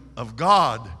kingdom of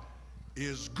God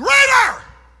is greater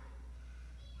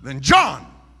than John.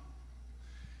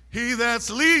 He that's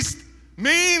least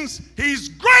means he's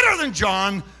greater than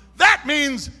John. That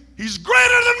means he's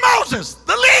greater than Moses.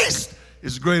 The least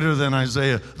is greater than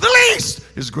Isaiah. The least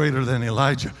is greater than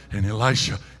Elijah and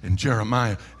Elisha and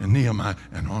Jeremiah and Nehemiah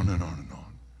and on and on and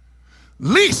on.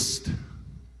 Least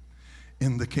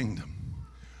in the kingdom.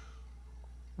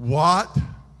 What?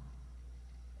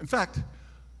 In fact,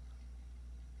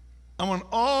 I want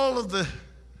all of the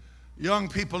young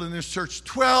people in this church,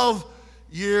 12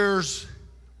 years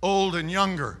old and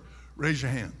younger, raise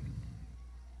your hand.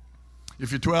 If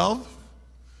you're 12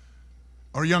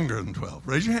 or younger than 12,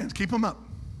 raise your hands. Keep them up.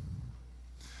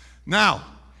 Now,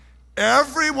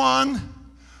 every one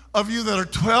of you that are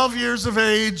 12 years of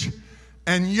age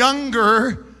and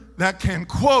younger that can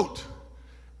quote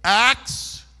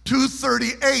Acts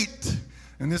 2:38.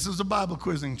 And this is a Bible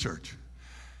quizzing church.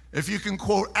 If you can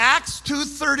quote Acts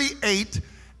 2:38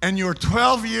 and you're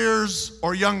 12 years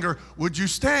or younger, would you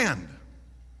stand?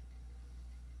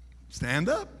 Stand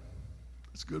up.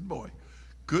 That's a good boy.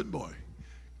 Good boy.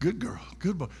 Good girl.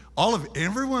 Good boy.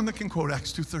 Everyone that can quote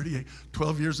Acts 2:38,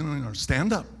 12 years and younger,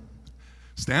 stand up.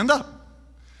 Stand up.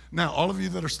 Now, all of you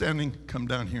that are standing, come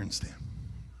down here and stand.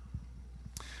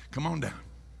 Come on down.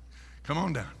 Come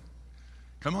on down.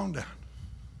 Come on down.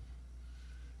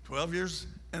 12 years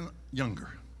and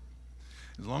younger.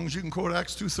 As long as you can quote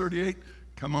Acts 2:38,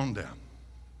 come on down.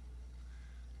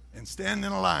 And stand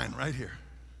in a line right here.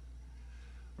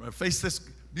 Right, face this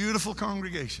beautiful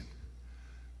congregation.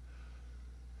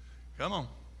 Come on.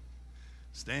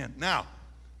 Stand. Now,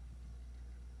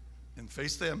 and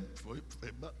face them.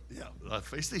 Yeah,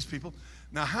 face these people.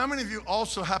 Now, how many of you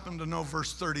also happen to know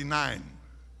verse 39?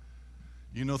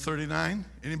 You know 39?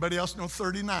 Anybody else know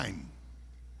 39?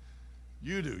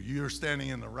 You do. You're standing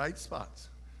in the right spots.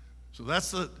 So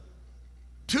that's the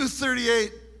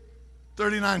 2:38,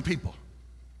 39 people.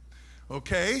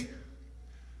 Okay?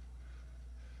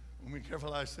 Let me be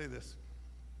careful how I say this.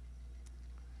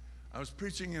 I was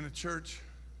preaching in a church.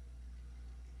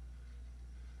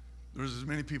 There was as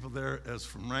many people there as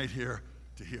from right here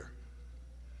to here.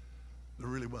 There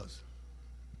really was.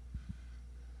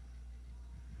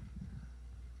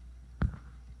 And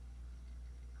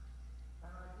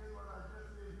I did what I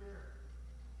just did here.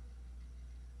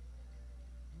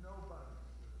 Nobody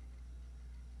stood.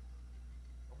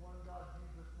 I wanted God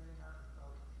Jesus' name out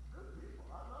of the good people.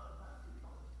 I love the pastor.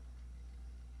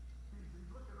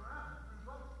 He's looking around.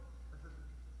 I said,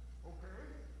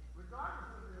 okay,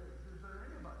 regardless of the age, is there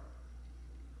anybody?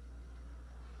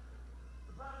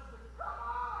 The pastor said, come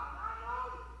on, I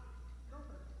know.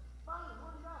 Nobody. Finally,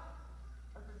 one guy.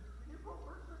 I said, can you go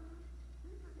first for me?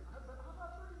 He said, I said, how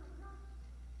about 30 of you?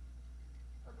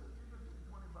 I said, you just give me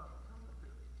 $20. Come up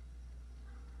here.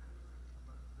 I'm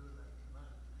not doing that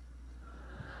tonight.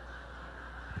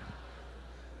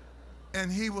 And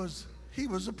he was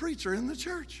a preacher in the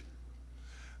church.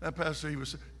 That pastor,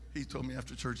 he told me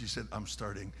after church, he said, I'm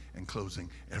starting and closing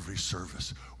every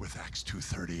service with Acts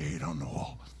 2:38 on the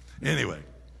wall. Anyway,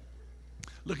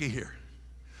 looky here.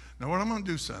 Now what I'm going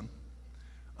to do, son,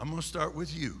 I'm going to start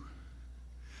with you.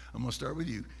 I'm going to start with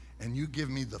you. And you give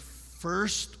me the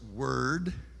first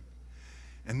word.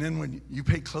 And then when you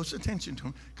pay close attention to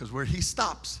him, because where he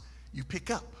stops, you pick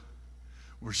up.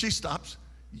 Where she stops,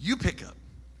 you pick up.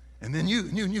 And then you.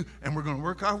 And we're going to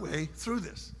work our way through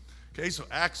this. Okay, so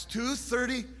Acts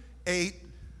 2:38,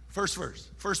 first verse,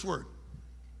 first word.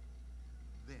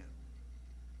 Then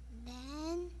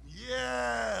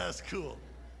Yes, cool.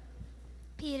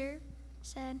 Peter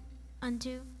said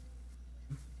unto,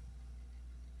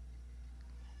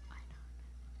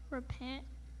 repent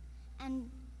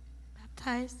and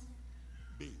baptize.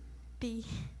 Be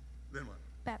Then what?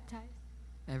 baptized.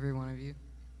 Every one of you,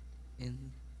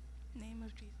 in Name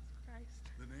of Jesus Christ.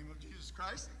 The name of Jesus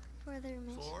Christ For the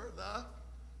remission. for the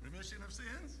remission of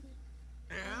sins.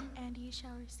 And ye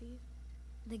shall receive.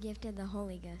 The gift of the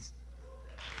Holy Ghost.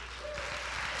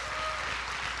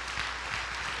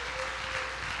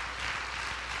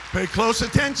 Pay close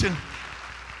attention.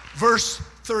 Verse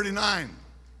 39.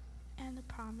 And the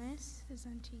promise is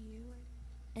unto you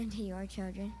And to your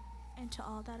children, and to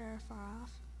all that are afar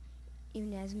off,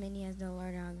 even as many as the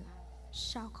Lord our God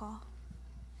shall call.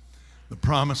 The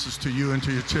promise is to you and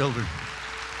to your children.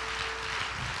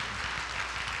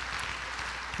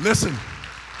 Listen.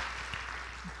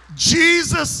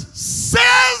 Jesus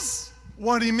says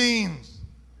what he means.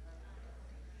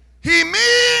 He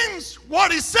means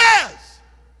what he says.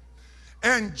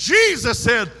 And Jesus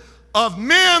said, of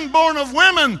men born of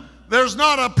women, there's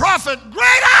not a prophet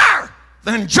greater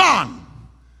than John.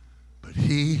 But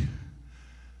he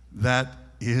that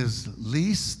is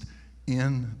least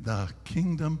in the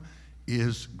kingdom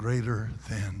is greater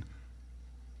than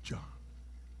John.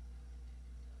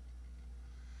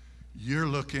 You're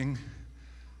looking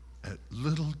at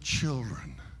little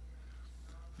children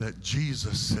that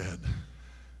Jesus said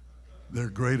they're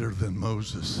greater than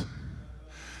Moses.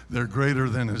 They're greater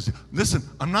than his. Listen,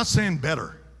 I'm not saying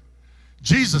better.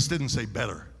 Jesus didn't say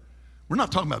better. We're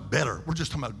not talking about better. We're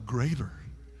just talking about greater.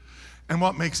 And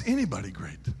what makes anybody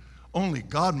great? Only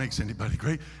God makes anybody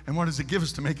great. And what does it give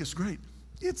us to make us great?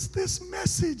 It's this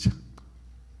message.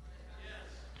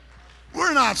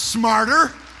 We're not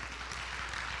smarter.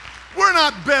 We're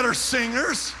not better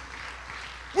singers.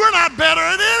 We're not better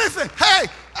at anything. Hey,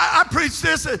 I preached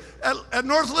this at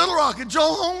North Little Rock at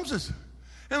Joel Holmes's.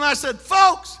 And I said,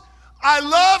 folks, I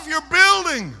love your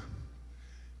building.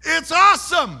 It's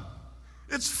awesome.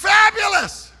 It's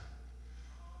fabulous.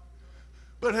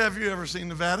 But have you ever seen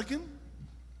the Vatican?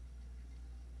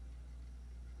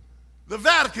 The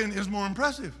Vatican is more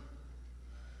impressive.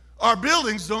 Our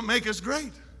buildings don't make us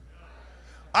great.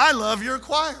 I love your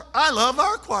choir. I love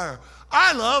our choir.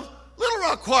 I love Little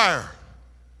Rock Choir.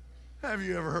 Have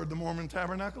you ever heard the Mormon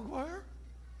Tabernacle Choir?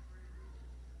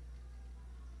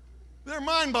 They're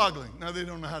mind-boggling. Now, they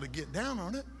don't know how to get down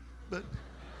on it, but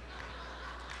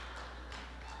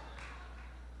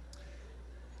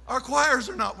our choirs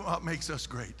are not what makes us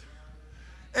great.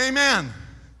 Amen.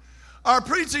 Our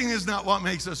preaching is not what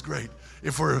makes us great,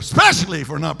 especially if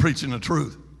we're not preaching the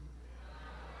truth.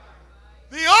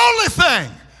 The only thing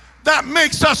that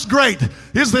makes us great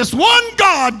is this one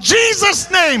God, Jesus'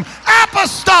 name,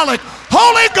 apostolic,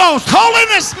 Holy Ghost,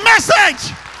 holiness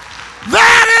message.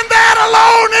 That and that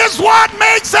alone is what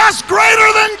makes us greater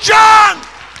than John.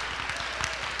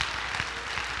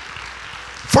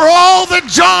 For all that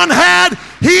John had,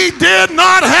 he did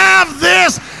not have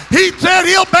this. He said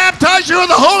he'll baptize you with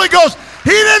the Holy Ghost.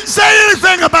 He didn't say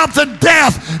anything about the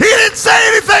death. He didn't say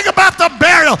anything about the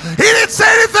burial. He didn't say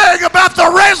anything about the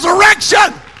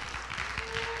resurrection.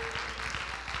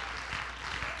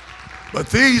 But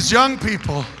these young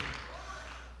people,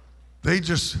 they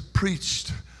just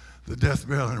preached the death,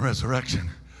 burial, and resurrection.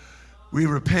 We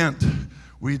repent.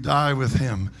 We die with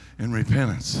him in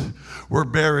repentance. We're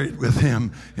buried with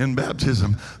him in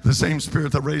baptism. The same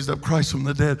Spirit that raised up Christ from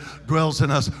the dead dwells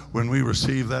in us when we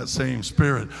receive that same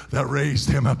Spirit that raised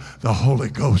him up, the Holy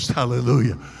Ghost.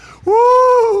 Hallelujah.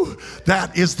 Woo!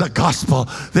 That is the gospel.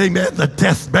 Amen. The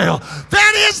death, burial.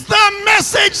 That is the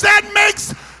message that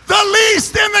makes the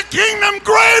least in the kingdom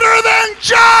greater than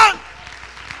John.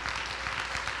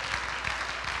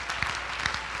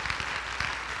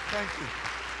 Thank you.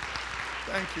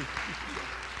 Thank you.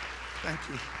 Thank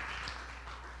you.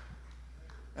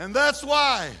 And that's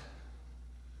why,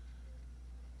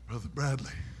 Brother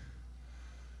Bradley,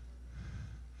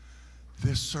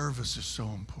 this service is so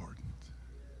important.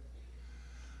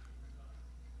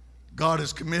 God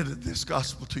has committed this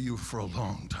gospel to you for a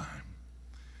long time.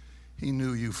 He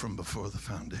knew you from before the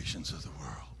foundations of the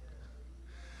world.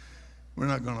 We're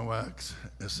not going to wax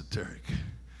esoteric.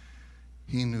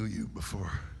 He knew you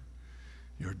before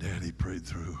your daddy prayed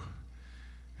through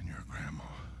and your grandma.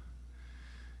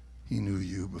 He knew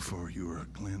you before you were a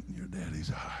glint in your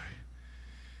daddy's eye.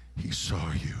 He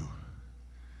saw you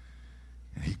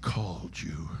and he called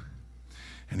you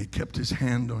and he kept his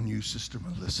hand on you, Sister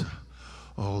Melissa,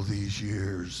 all these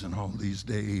years and all these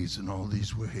days and all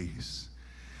these ways.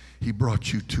 He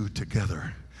brought you two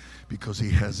together because he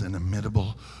has an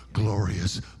imitable,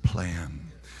 glorious plan.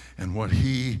 And what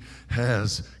he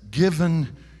has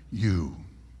given you,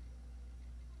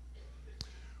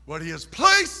 what he has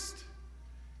placed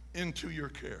into your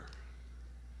care,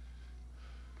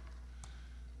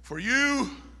 for you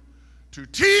to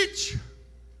teach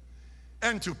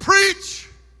and to preach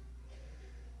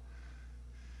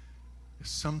is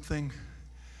something.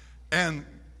 And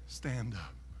stand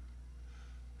up.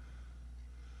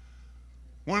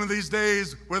 One of these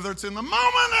days, whether it's in the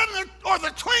moment or the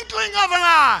twinkling of an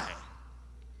eye,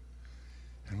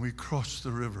 and we cross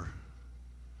the river,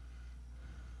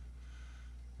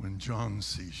 when John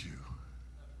sees you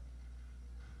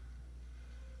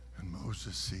and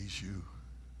Moses sees you,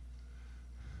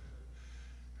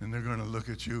 and they're going to look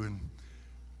at you and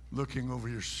looking over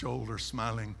your shoulder,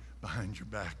 smiling behind your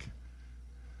back,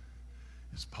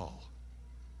 is Paul.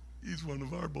 He's one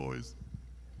of our boys.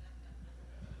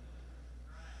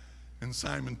 And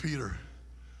Simon Peter,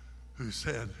 who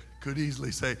could easily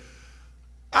say,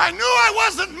 I knew I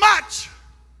wasn't much,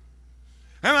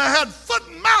 and I had foot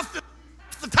and mouth at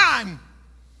the time,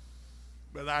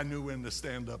 but I knew when to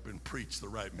stand up and preach the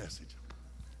right message.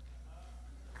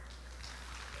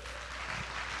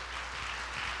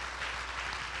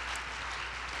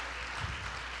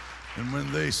 And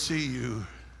when they see you,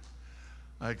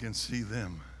 I can see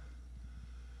them.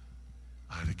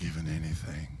 I'd have given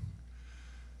anything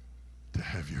to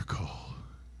have your call,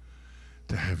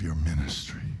 to have your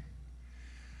ministry.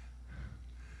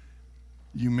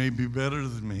 You may be better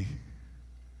than me.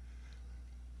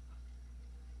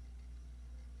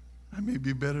 I may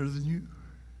be better than you,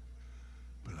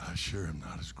 but I sure am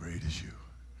not as great as you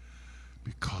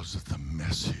because of the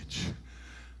message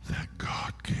that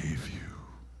God gave you.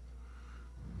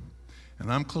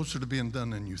 And I'm closer to being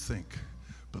done than you think,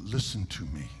 but listen to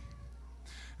me.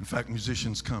 In fact,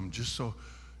 musicians, come just so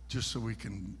we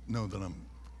can know that I'm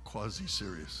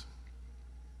quasi-serious.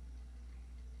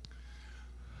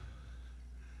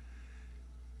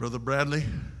 Brother Bradley,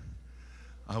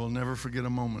 I will never forget a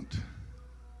moment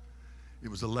It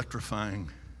was electrifying.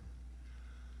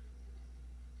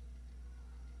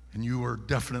 And you were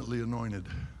definitely anointed.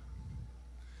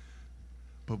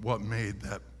 But what made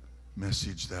that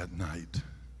message that night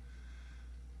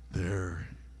there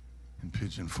in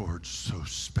Pigeon Forge so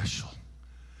special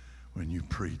when you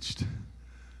preached,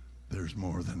 there's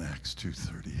more than Acts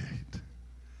 2:38.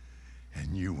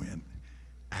 And you went,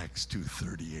 Acts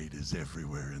 2:38 is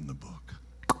everywhere in the book.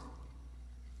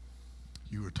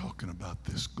 You were talking about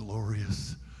this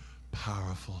glorious,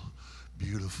 powerful,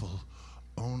 beautiful,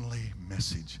 only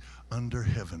message under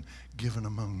heaven given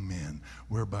among men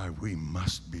whereby we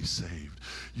must be saved.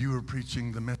 You were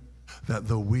preaching the message that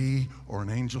though we or an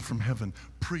angel from heaven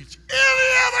preach any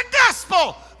other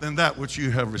gospel than that which you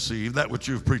have received, that which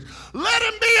you have preached, let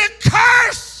him be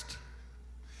accursed.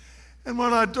 And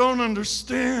what I don't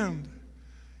understand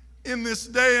in this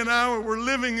day and hour we're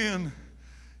living in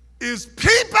is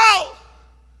people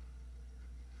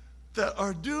that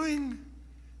are doing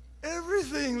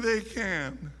everything they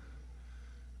can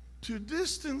to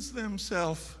distance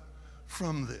themselves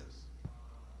from this,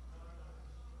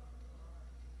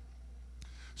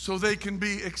 so they can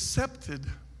be accepted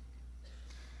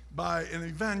by an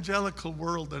evangelical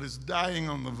world that is dying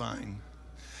on the vine.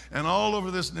 And all over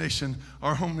this nation,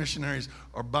 our home missionaries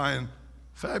are buying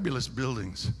fabulous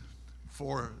buildings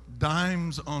for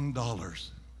dimes on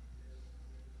dollars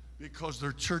because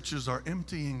their churches are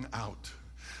emptying out.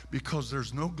 Because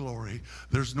there's no glory,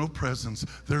 there's no presence,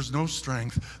 there's no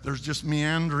strength, there's just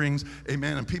meanderings,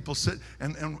 amen. And people sit,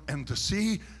 and to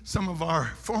see some of our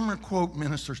former quote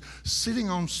ministers sitting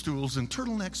on stools in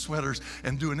turtleneck sweaters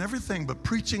and doing everything but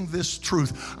preaching this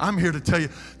truth, I'm here to tell you,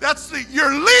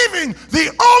 you're leaving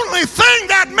the only thing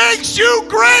that makes you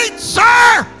great,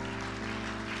 sir.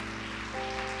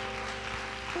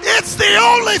 It's the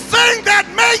only thing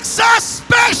that makes us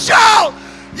special.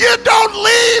 You don't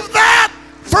leave that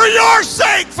for your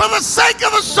sake, for the sake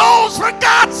of the souls, for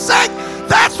God's sake.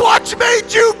 That's what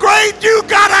made you great. You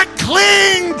gotta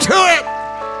cling to it.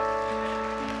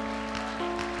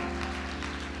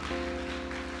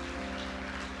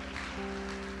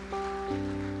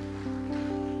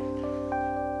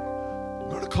 I'm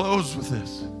going to close with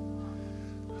this.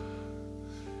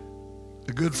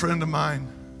 A good friend of mine,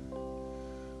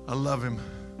 I love him.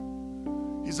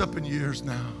 He's up in years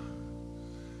now.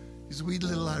 He's a wee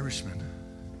little Irishman.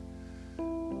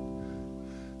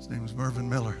 His name is Mervyn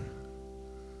Miller.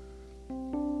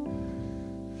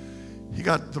 He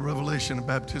got the revelation of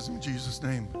baptism in Jesus'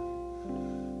 name,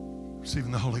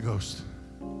 receiving the Holy Ghost,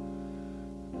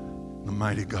 the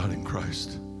mighty God in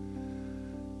Christ,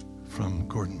 from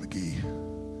Gordon McGee.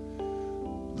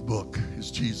 The book is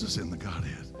Jesus in the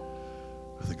Godhead,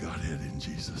 or the Godhead in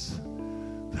Jesus.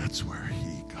 That's where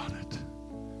he got it.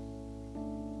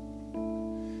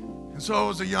 And so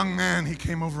as a young man, he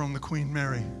came over on the Queen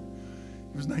Mary.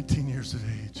 He was 19 years of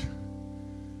age.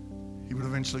 He would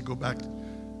eventually go back,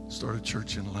 start a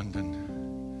church in London.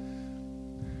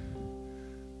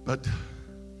 But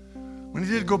when he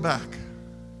did go back,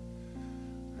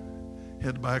 he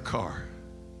had to buy a car.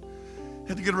 He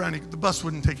had to get around. The bus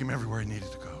wouldn't take him everywhere he needed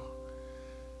to go.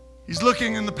 He's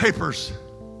looking in the papers.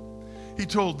 He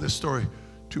told this story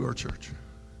to our church.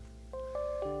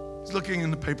 He's looking in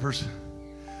the papers.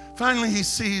 Finally, he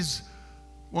sees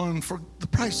one for the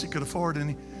price he could afford,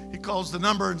 and he calls the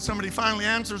number, and somebody finally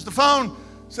answers the phone.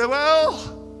 Said,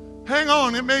 well, hang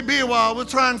on, it may be a while. We'll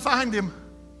try and find him.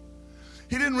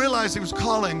 He didn't realize he was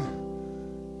calling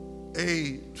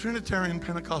a Trinitarian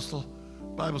Pentecostal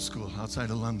Bible school outside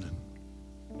of London.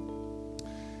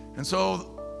 And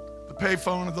so the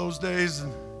payphone of those days,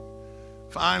 and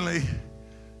finally,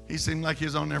 he seemed like he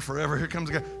was on there forever. Here comes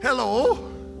a guy. Hello.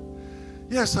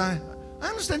 Yes, I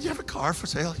understand you have a car for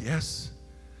sale. Yes.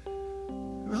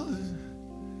 Well,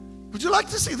 would you like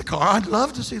to see the car? I'd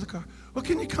love to see the car. Well,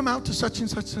 can you come out to such and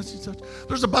such, such and such?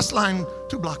 There's a bus line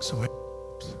 2 blocks away.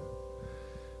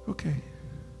 Okay.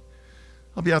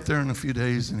 I'll be out there in a few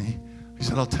days. And he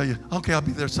said, I'll tell you. Okay, I'll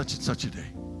be there such and such a day.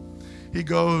 He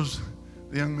goes.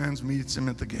 The young man meets him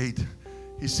at the gate.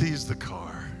 He sees the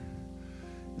car.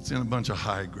 It's in a bunch of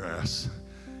high grass.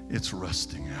 It's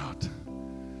rusting out.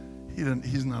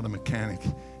 He's not a mechanic.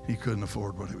 He couldn't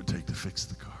afford what it would take to fix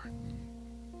the car.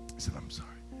 He said, I'm sorry.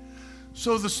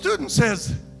 So the student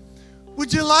says,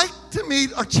 would you like to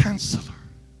meet our chancellor?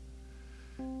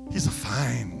 He's a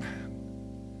fine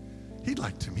man. He'd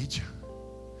like to meet you.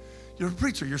 You're a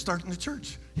preacher. You're starting the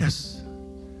church. Yes.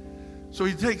 So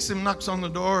he takes him, knocks on the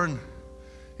door, and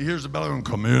he hears the bell and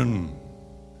come in.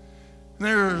 And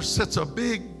there sits a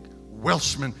big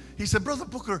Welshman. He said, Brother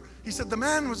Booker, he said, the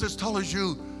man was as tall as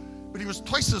you, but he was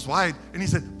twice as wide. And he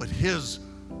said, but his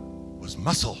was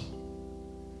muscle.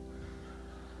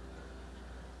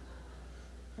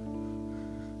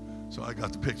 So I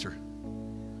got the picture.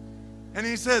 And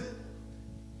he said,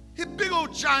 his big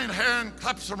old giant hand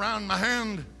claps around my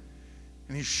hand,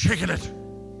 and he's shaking it.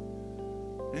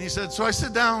 And he said, so I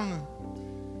sit down.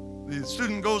 The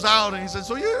student goes out, and he said,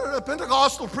 so you're a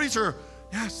Pentecostal preacher?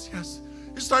 Yes, yes.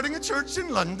 You're starting a church in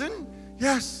London?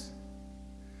 Yes.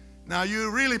 Now,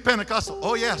 you really Pentecostal?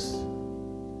 Oh, yes.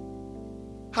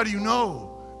 How do you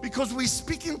know? Because we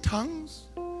speak in tongues.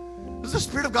 As the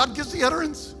Spirit of God gives the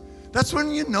utterance. That's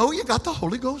when you know you got the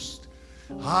Holy Ghost.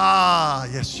 Ah,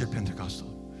 yes, you're Pentecostal.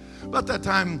 About that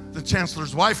time, the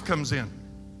chancellor's wife comes in.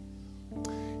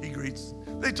 He greets.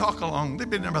 They talk along. They've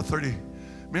been there about 30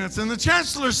 minutes. And the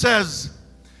chancellor says,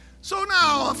 so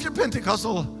now, if you're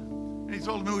Pentecostal, and he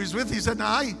told him who he's with, he said,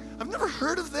 now, I've never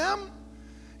heard of them.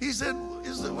 He said,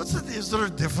 is there a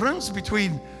difference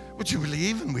between what you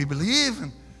believe and we believe?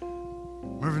 And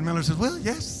Mervyn Miller said, well,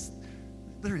 yes,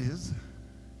 there is.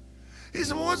 He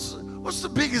said, well, what's the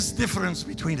biggest difference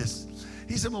between us?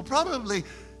 He said, well, probably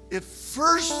it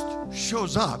first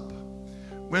shows up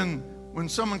when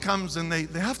someone comes and they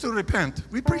have to repent.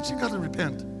 We preach you got to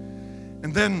repent.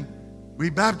 And then we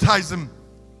baptize them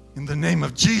in the name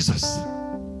of Jesus.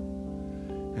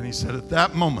 And he said, at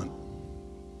that moment,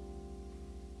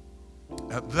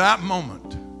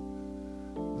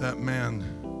 that man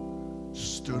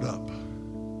stood up.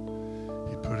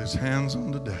 He put his hands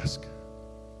on the desk.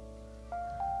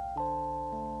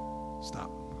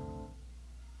 Stop.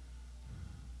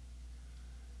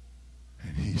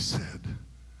 And he said,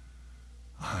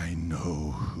 I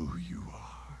know who you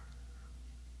are.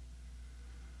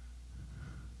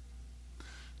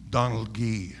 Donald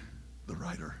Gee, the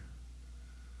writer,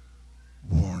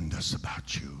 warned us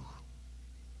about you.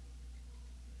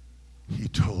 He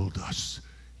told us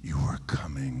you were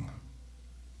coming.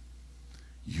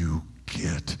 You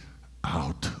get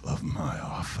out of my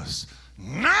office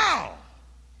now.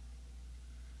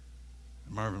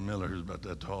 And Marvin Miller, who's about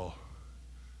that tall,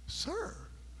 sir,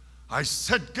 I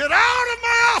said, get out of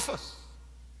my office.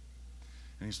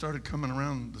 And he started coming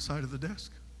around the side of the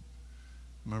desk.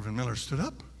 Marvin Miller stood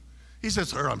up. He said,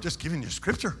 sir, I'm just giving you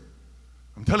scripture.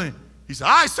 I'm telling you. He said,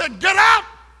 I said, get out.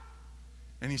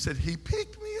 And he said, he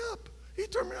picked me up. He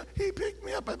turned me around. He picked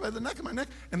me up by the neck of my neck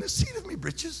and the seat of me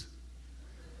breeches.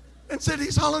 And said,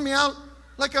 he's hauling me out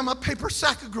like I'm a paper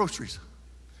sack of groceries.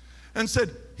 And said,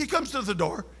 he comes to the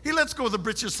door. He lets go of the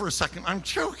breeches for a second. I'm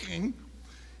choking.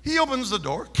 He opens the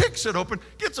door, kicks it open,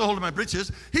 gets a hold of my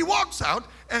breeches. He walks out,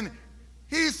 and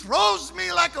he throws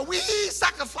me like a wee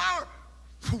sack of flour.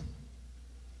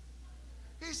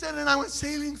 He said, and I went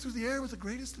sailing through the air with the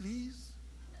greatest of ease.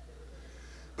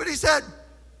 But he said,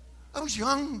 I was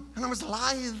young, and I was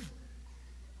lithe,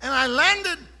 and I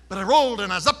landed, but I rolled,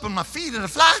 and I was up on my feet in a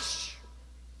flash.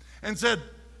 And said,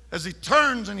 as he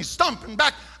turns and he's stomping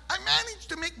back, I managed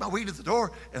to make my way to the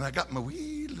door, and I got my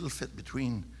wee little fit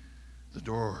between the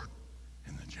door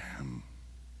and the jamb.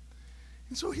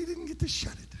 And so he didn't get to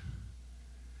shut it.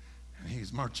 And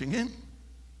he's marching in.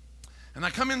 And I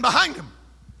come in behind him.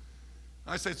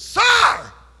 I said, sir!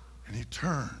 And he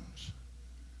turns.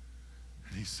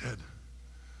 And he said,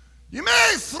 you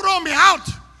may throw me out,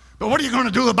 but what are you going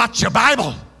to do about your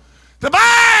Bible? The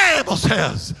Bible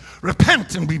says,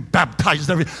 repent and be baptized.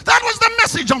 That was the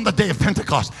message on the day of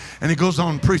Pentecost. And he goes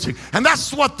on preaching. And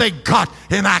that's what they got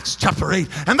in Acts chapter 8.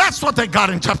 And that's what they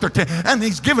got in chapter 10. And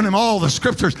he's given him all the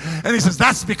scriptures. And he says,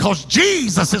 that's because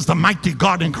Jesus is the mighty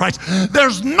God in Christ.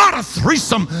 There's not a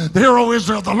threesome. The Hear, O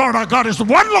Israel, the Lord our God is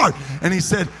one Lord. And he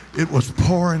said, it was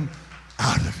pouring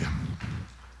out of him.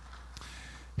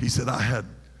 He said, I had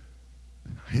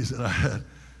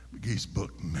McGee's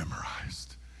book memorized.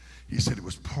 He said it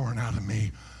was pouring out of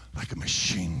me like a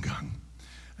machine gun.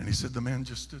 And he said the man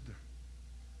just stood there.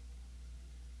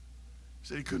 He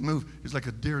said he couldn't move. He was like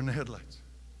a deer in the headlights.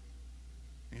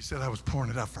 And he said I was pouring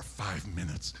it out for 5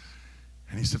 minutes.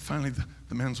 And he said finally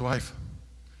the man's wife,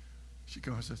 she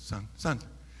came and said, son. And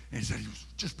he said he was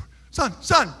just, son.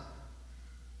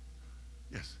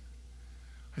 Yes.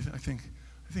 I think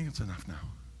it's enough now.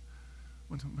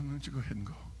 Why don't you go ahead and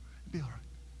go? It'll be all right.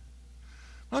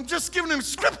 I'm just giving him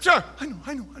scripture.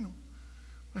 I know.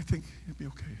 I think it'll be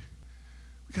okay.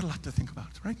 We got a lot to think about,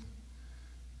 right?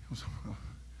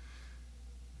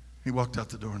 He walked out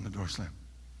the door and the door slammed.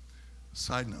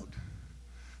 Side note,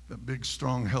 that big,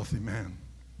 strong, healthy man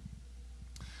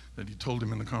that he told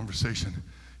him in the conversation,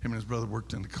 him and his brother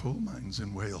worked in the coal mines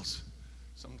in Wales.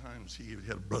 Sometimes he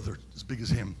had a brother as big as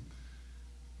him.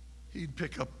 He'd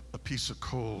pick up a piece of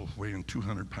coal weighing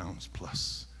 200 pounds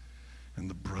plus. And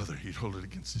the brother, he'd hold it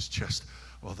against his chest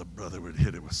while the brother would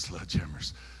hit it with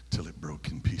sledgehammers till it broke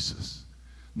in pieces.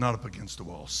 Not up against the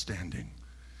wall, standing.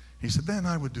 He said, then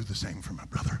I would do the same for my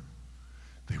brother.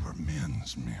 They were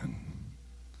men's men.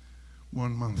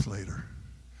 1 month later,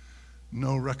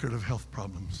 no record of health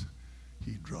problems.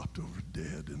 He dropped over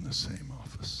dead in the same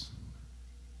office.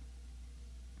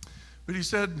 But he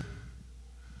said,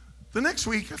 the next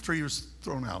week after he was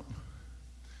thrown out,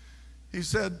 he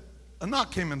said, a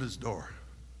knock came at his door.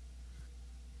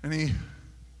 And he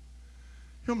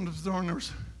opened the door, and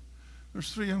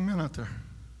there's 3 young men out there.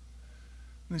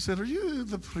 And he said, are you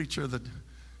the preacher that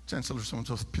Chancellor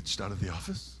so-and-so pitched out of the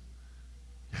office?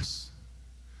 Yes.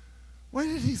 Why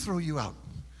did he throw you out?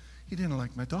 He didn't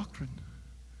like my doctrine.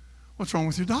 What's wrong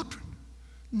with your doctrine?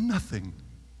 Nothing.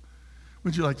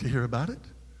 Would you like to hear about it?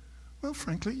 Well,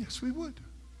 frankly, yes, we would.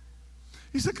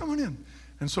 He said, come on in.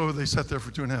 And so they sat there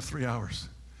for 2.5, 3 hours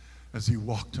as he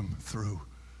walked them through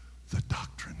the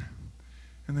doctrine.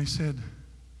 And they said,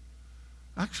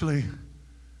 actually,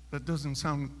 that doesn't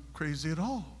sound crazy at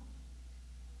all.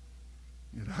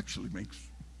 It actually makes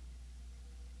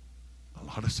a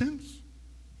lot of sense.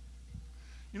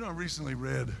 You know, I recently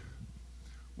read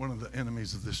one of the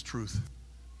enemies of this truth,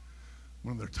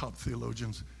 one of their top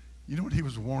theologians. You know what he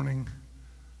was warning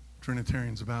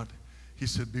Trinitarians about? He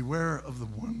said, beware of the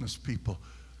oneness people.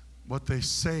 What they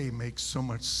say makes so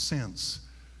much sense.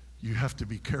 You have to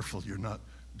be careful you're not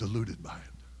deluded by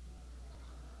it.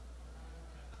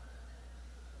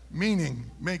 Meaning,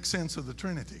 make sense of the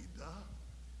Trinity. Duh.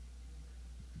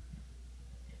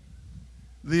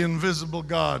 The invisible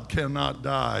God cannot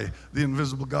die. The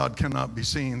invisible God cannot be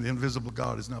seen. The invisible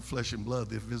God is not flesh and blood.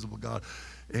 The invisible God,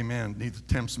 amen, neither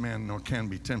tempts man nor can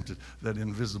be tempted. That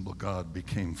invisible God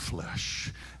became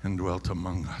flesh and dwelt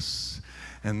among us.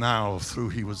 And now through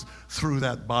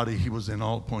that body, he was in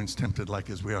all points tempted like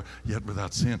as we are, yet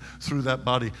without sin. Through that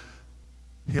body,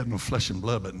 he had no flesh and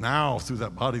blood, but now through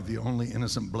that body, the only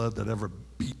innocent blood that ever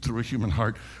beat through a human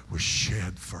heart was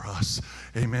shed for us.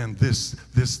 Amen. This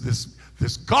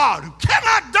God who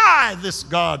cannot die, this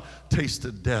God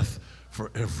tasted death for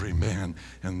every man.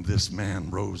 And this man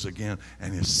rose again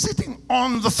and is sitting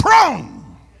on the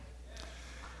throne.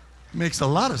 Makes a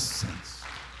lot of sense.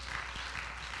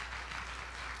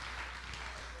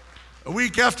 A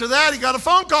week after that, he got a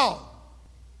phone call.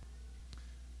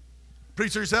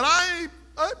 Preacher said, I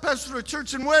pastor a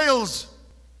church in Wales.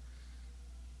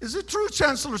 Is it true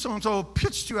Chancellor so-and-so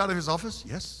pitched you out of his office?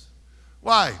 Yes.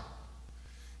 Why?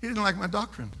 He didn't like my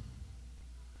doctrine.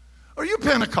 Are you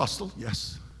Pentecostal?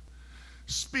 Yes.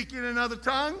 Speaking in other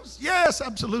tongues? Yes,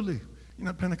 absolutely. You're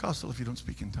not Pentecostal if you don't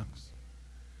speak in tongues.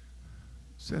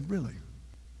 Said, really?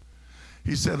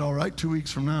 He said, all right, 2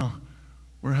 weeks from now,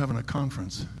 we're having a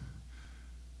conference.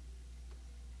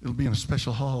 It'll be in a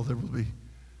special hall. There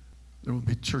will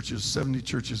be churches, 70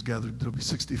 churches gathered. There'll be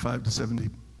 65 to 70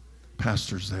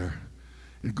 pastors there.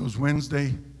 It goes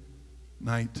Wednesday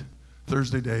night,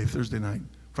 Thursday night,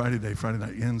 Friday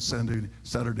night, and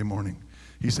Saturday morning.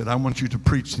 He said, I want you to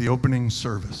preach the opening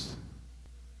service.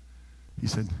 He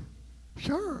said,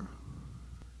 sure.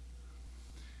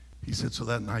 He said, so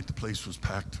that night the place was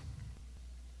packed.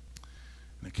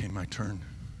 And it came my turn.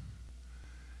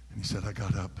 And he said, I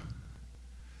got up.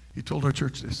 He told our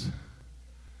church this.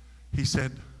 He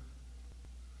said,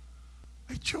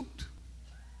 I choked.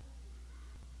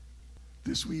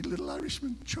 This wee little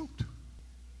Irishman choked.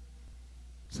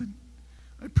 He said,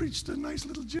 I preached a nice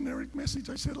little generic message.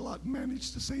 I said a lot and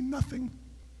managed to say nothing.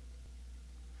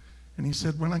 And he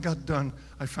said, when I got done,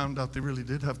 I found out they really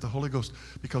did have the Holy Ghost,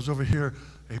 because over here,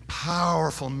 a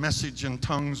powerful message in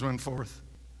tongues went forth.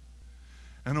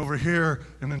 And over here,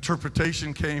 an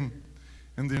interpretation came.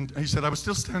 And then he said, I was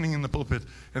still standing in the pulpit,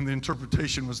 and the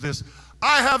interpretation was this: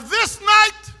 I have this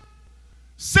night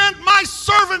sent my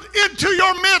servant into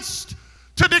your midst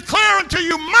to declare unto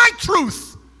you my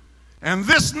truth. And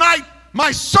this night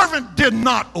my servant did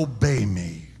not obey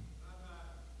me.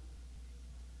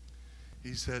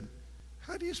 He said,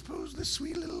 how do you suppose this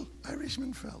sweet little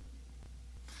Irishman felt?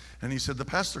 And he said, the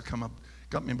pastor come up,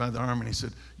 got me by the arm, and he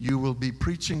said, you will be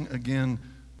preaching again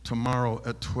tomorrow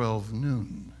at 12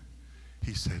 noon.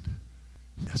 He said,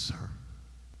 yes, sir.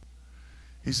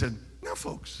 He said, now,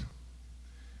 folks,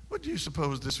 what do you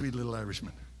suppose this sweet little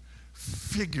Irishman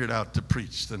figured out to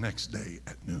preach the next day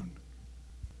at noon?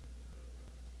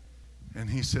 And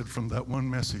he said, from that one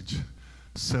message,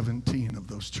 17 of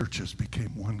those churches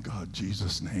became One God,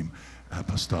 Jesus' name,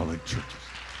 apostolic churches.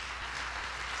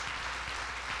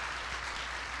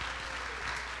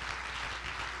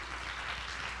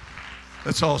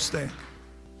 Let's all stand.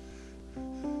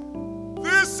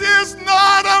 This is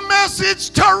not a message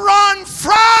to run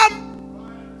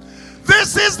from.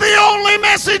 This is the only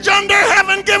message under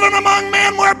heaven given among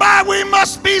men whereby we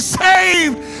must be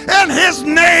saved, and his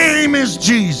name is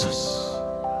Jesus.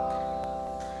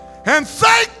 And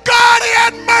thank God he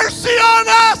had mercy on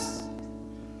us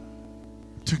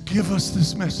to give us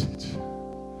this message.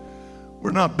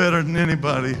 We're not better than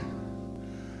anybody.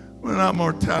 We're not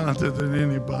more talented than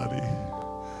anybody.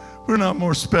 We're not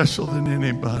more special than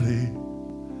anybody.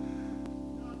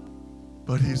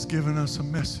 But he's given us a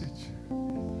message.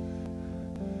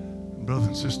 Brother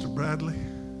and Sister Bradley,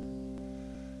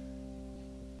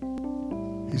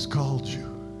 he's called you.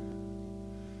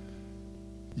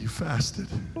 You fasted.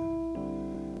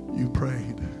 You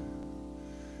prayed.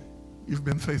 You've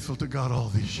been faithful to God all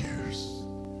these years.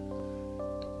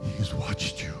 He's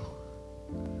watched you.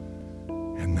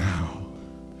 And now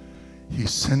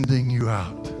he's sending you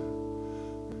out.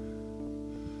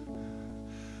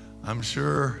 I'm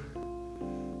sure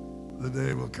the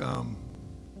day will come,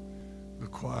 the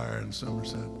choir in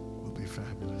Somerset will be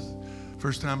fabulous.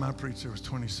 First time I preached there was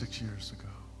 26 years ago.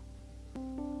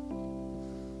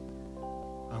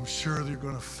 I'm sure you're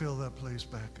going to fill that place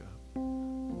back up.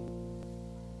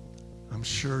 I'm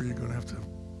sure you're going to have to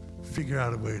figure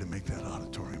out a way to make that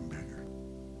auditorium bigger.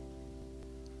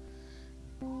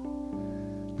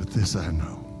 But this I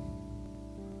know.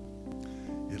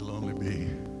 It'll only be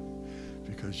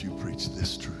because you preach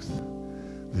this truth,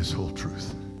 this whole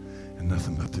truth, and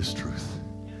nothing but this truth.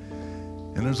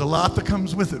 And there's a lot that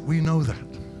comes with it. We know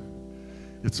that.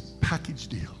 It's a package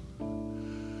deal.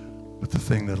 But the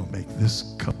thing that'll make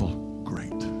this couple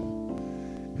great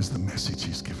is the message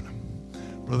he's given them.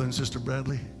 Brother and Sister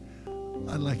Bradley,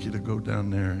 I'd like you to go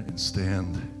down there and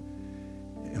stand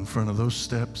in front of those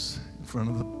steps, in front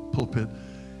of the pulpit,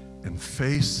 and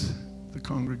face the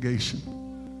congregation.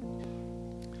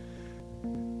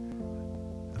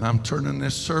 And I'm turning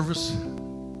this service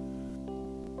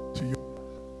to you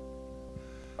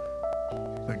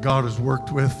that God has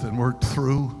worked with and worked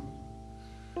through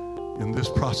in this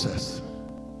process.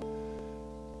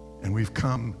 And we've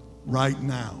come right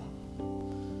now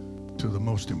to the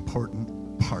most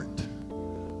important part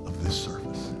of this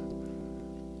service.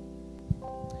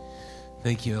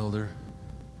 Thank you, Elder.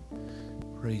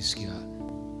 Praise God.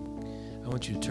 I want you to turn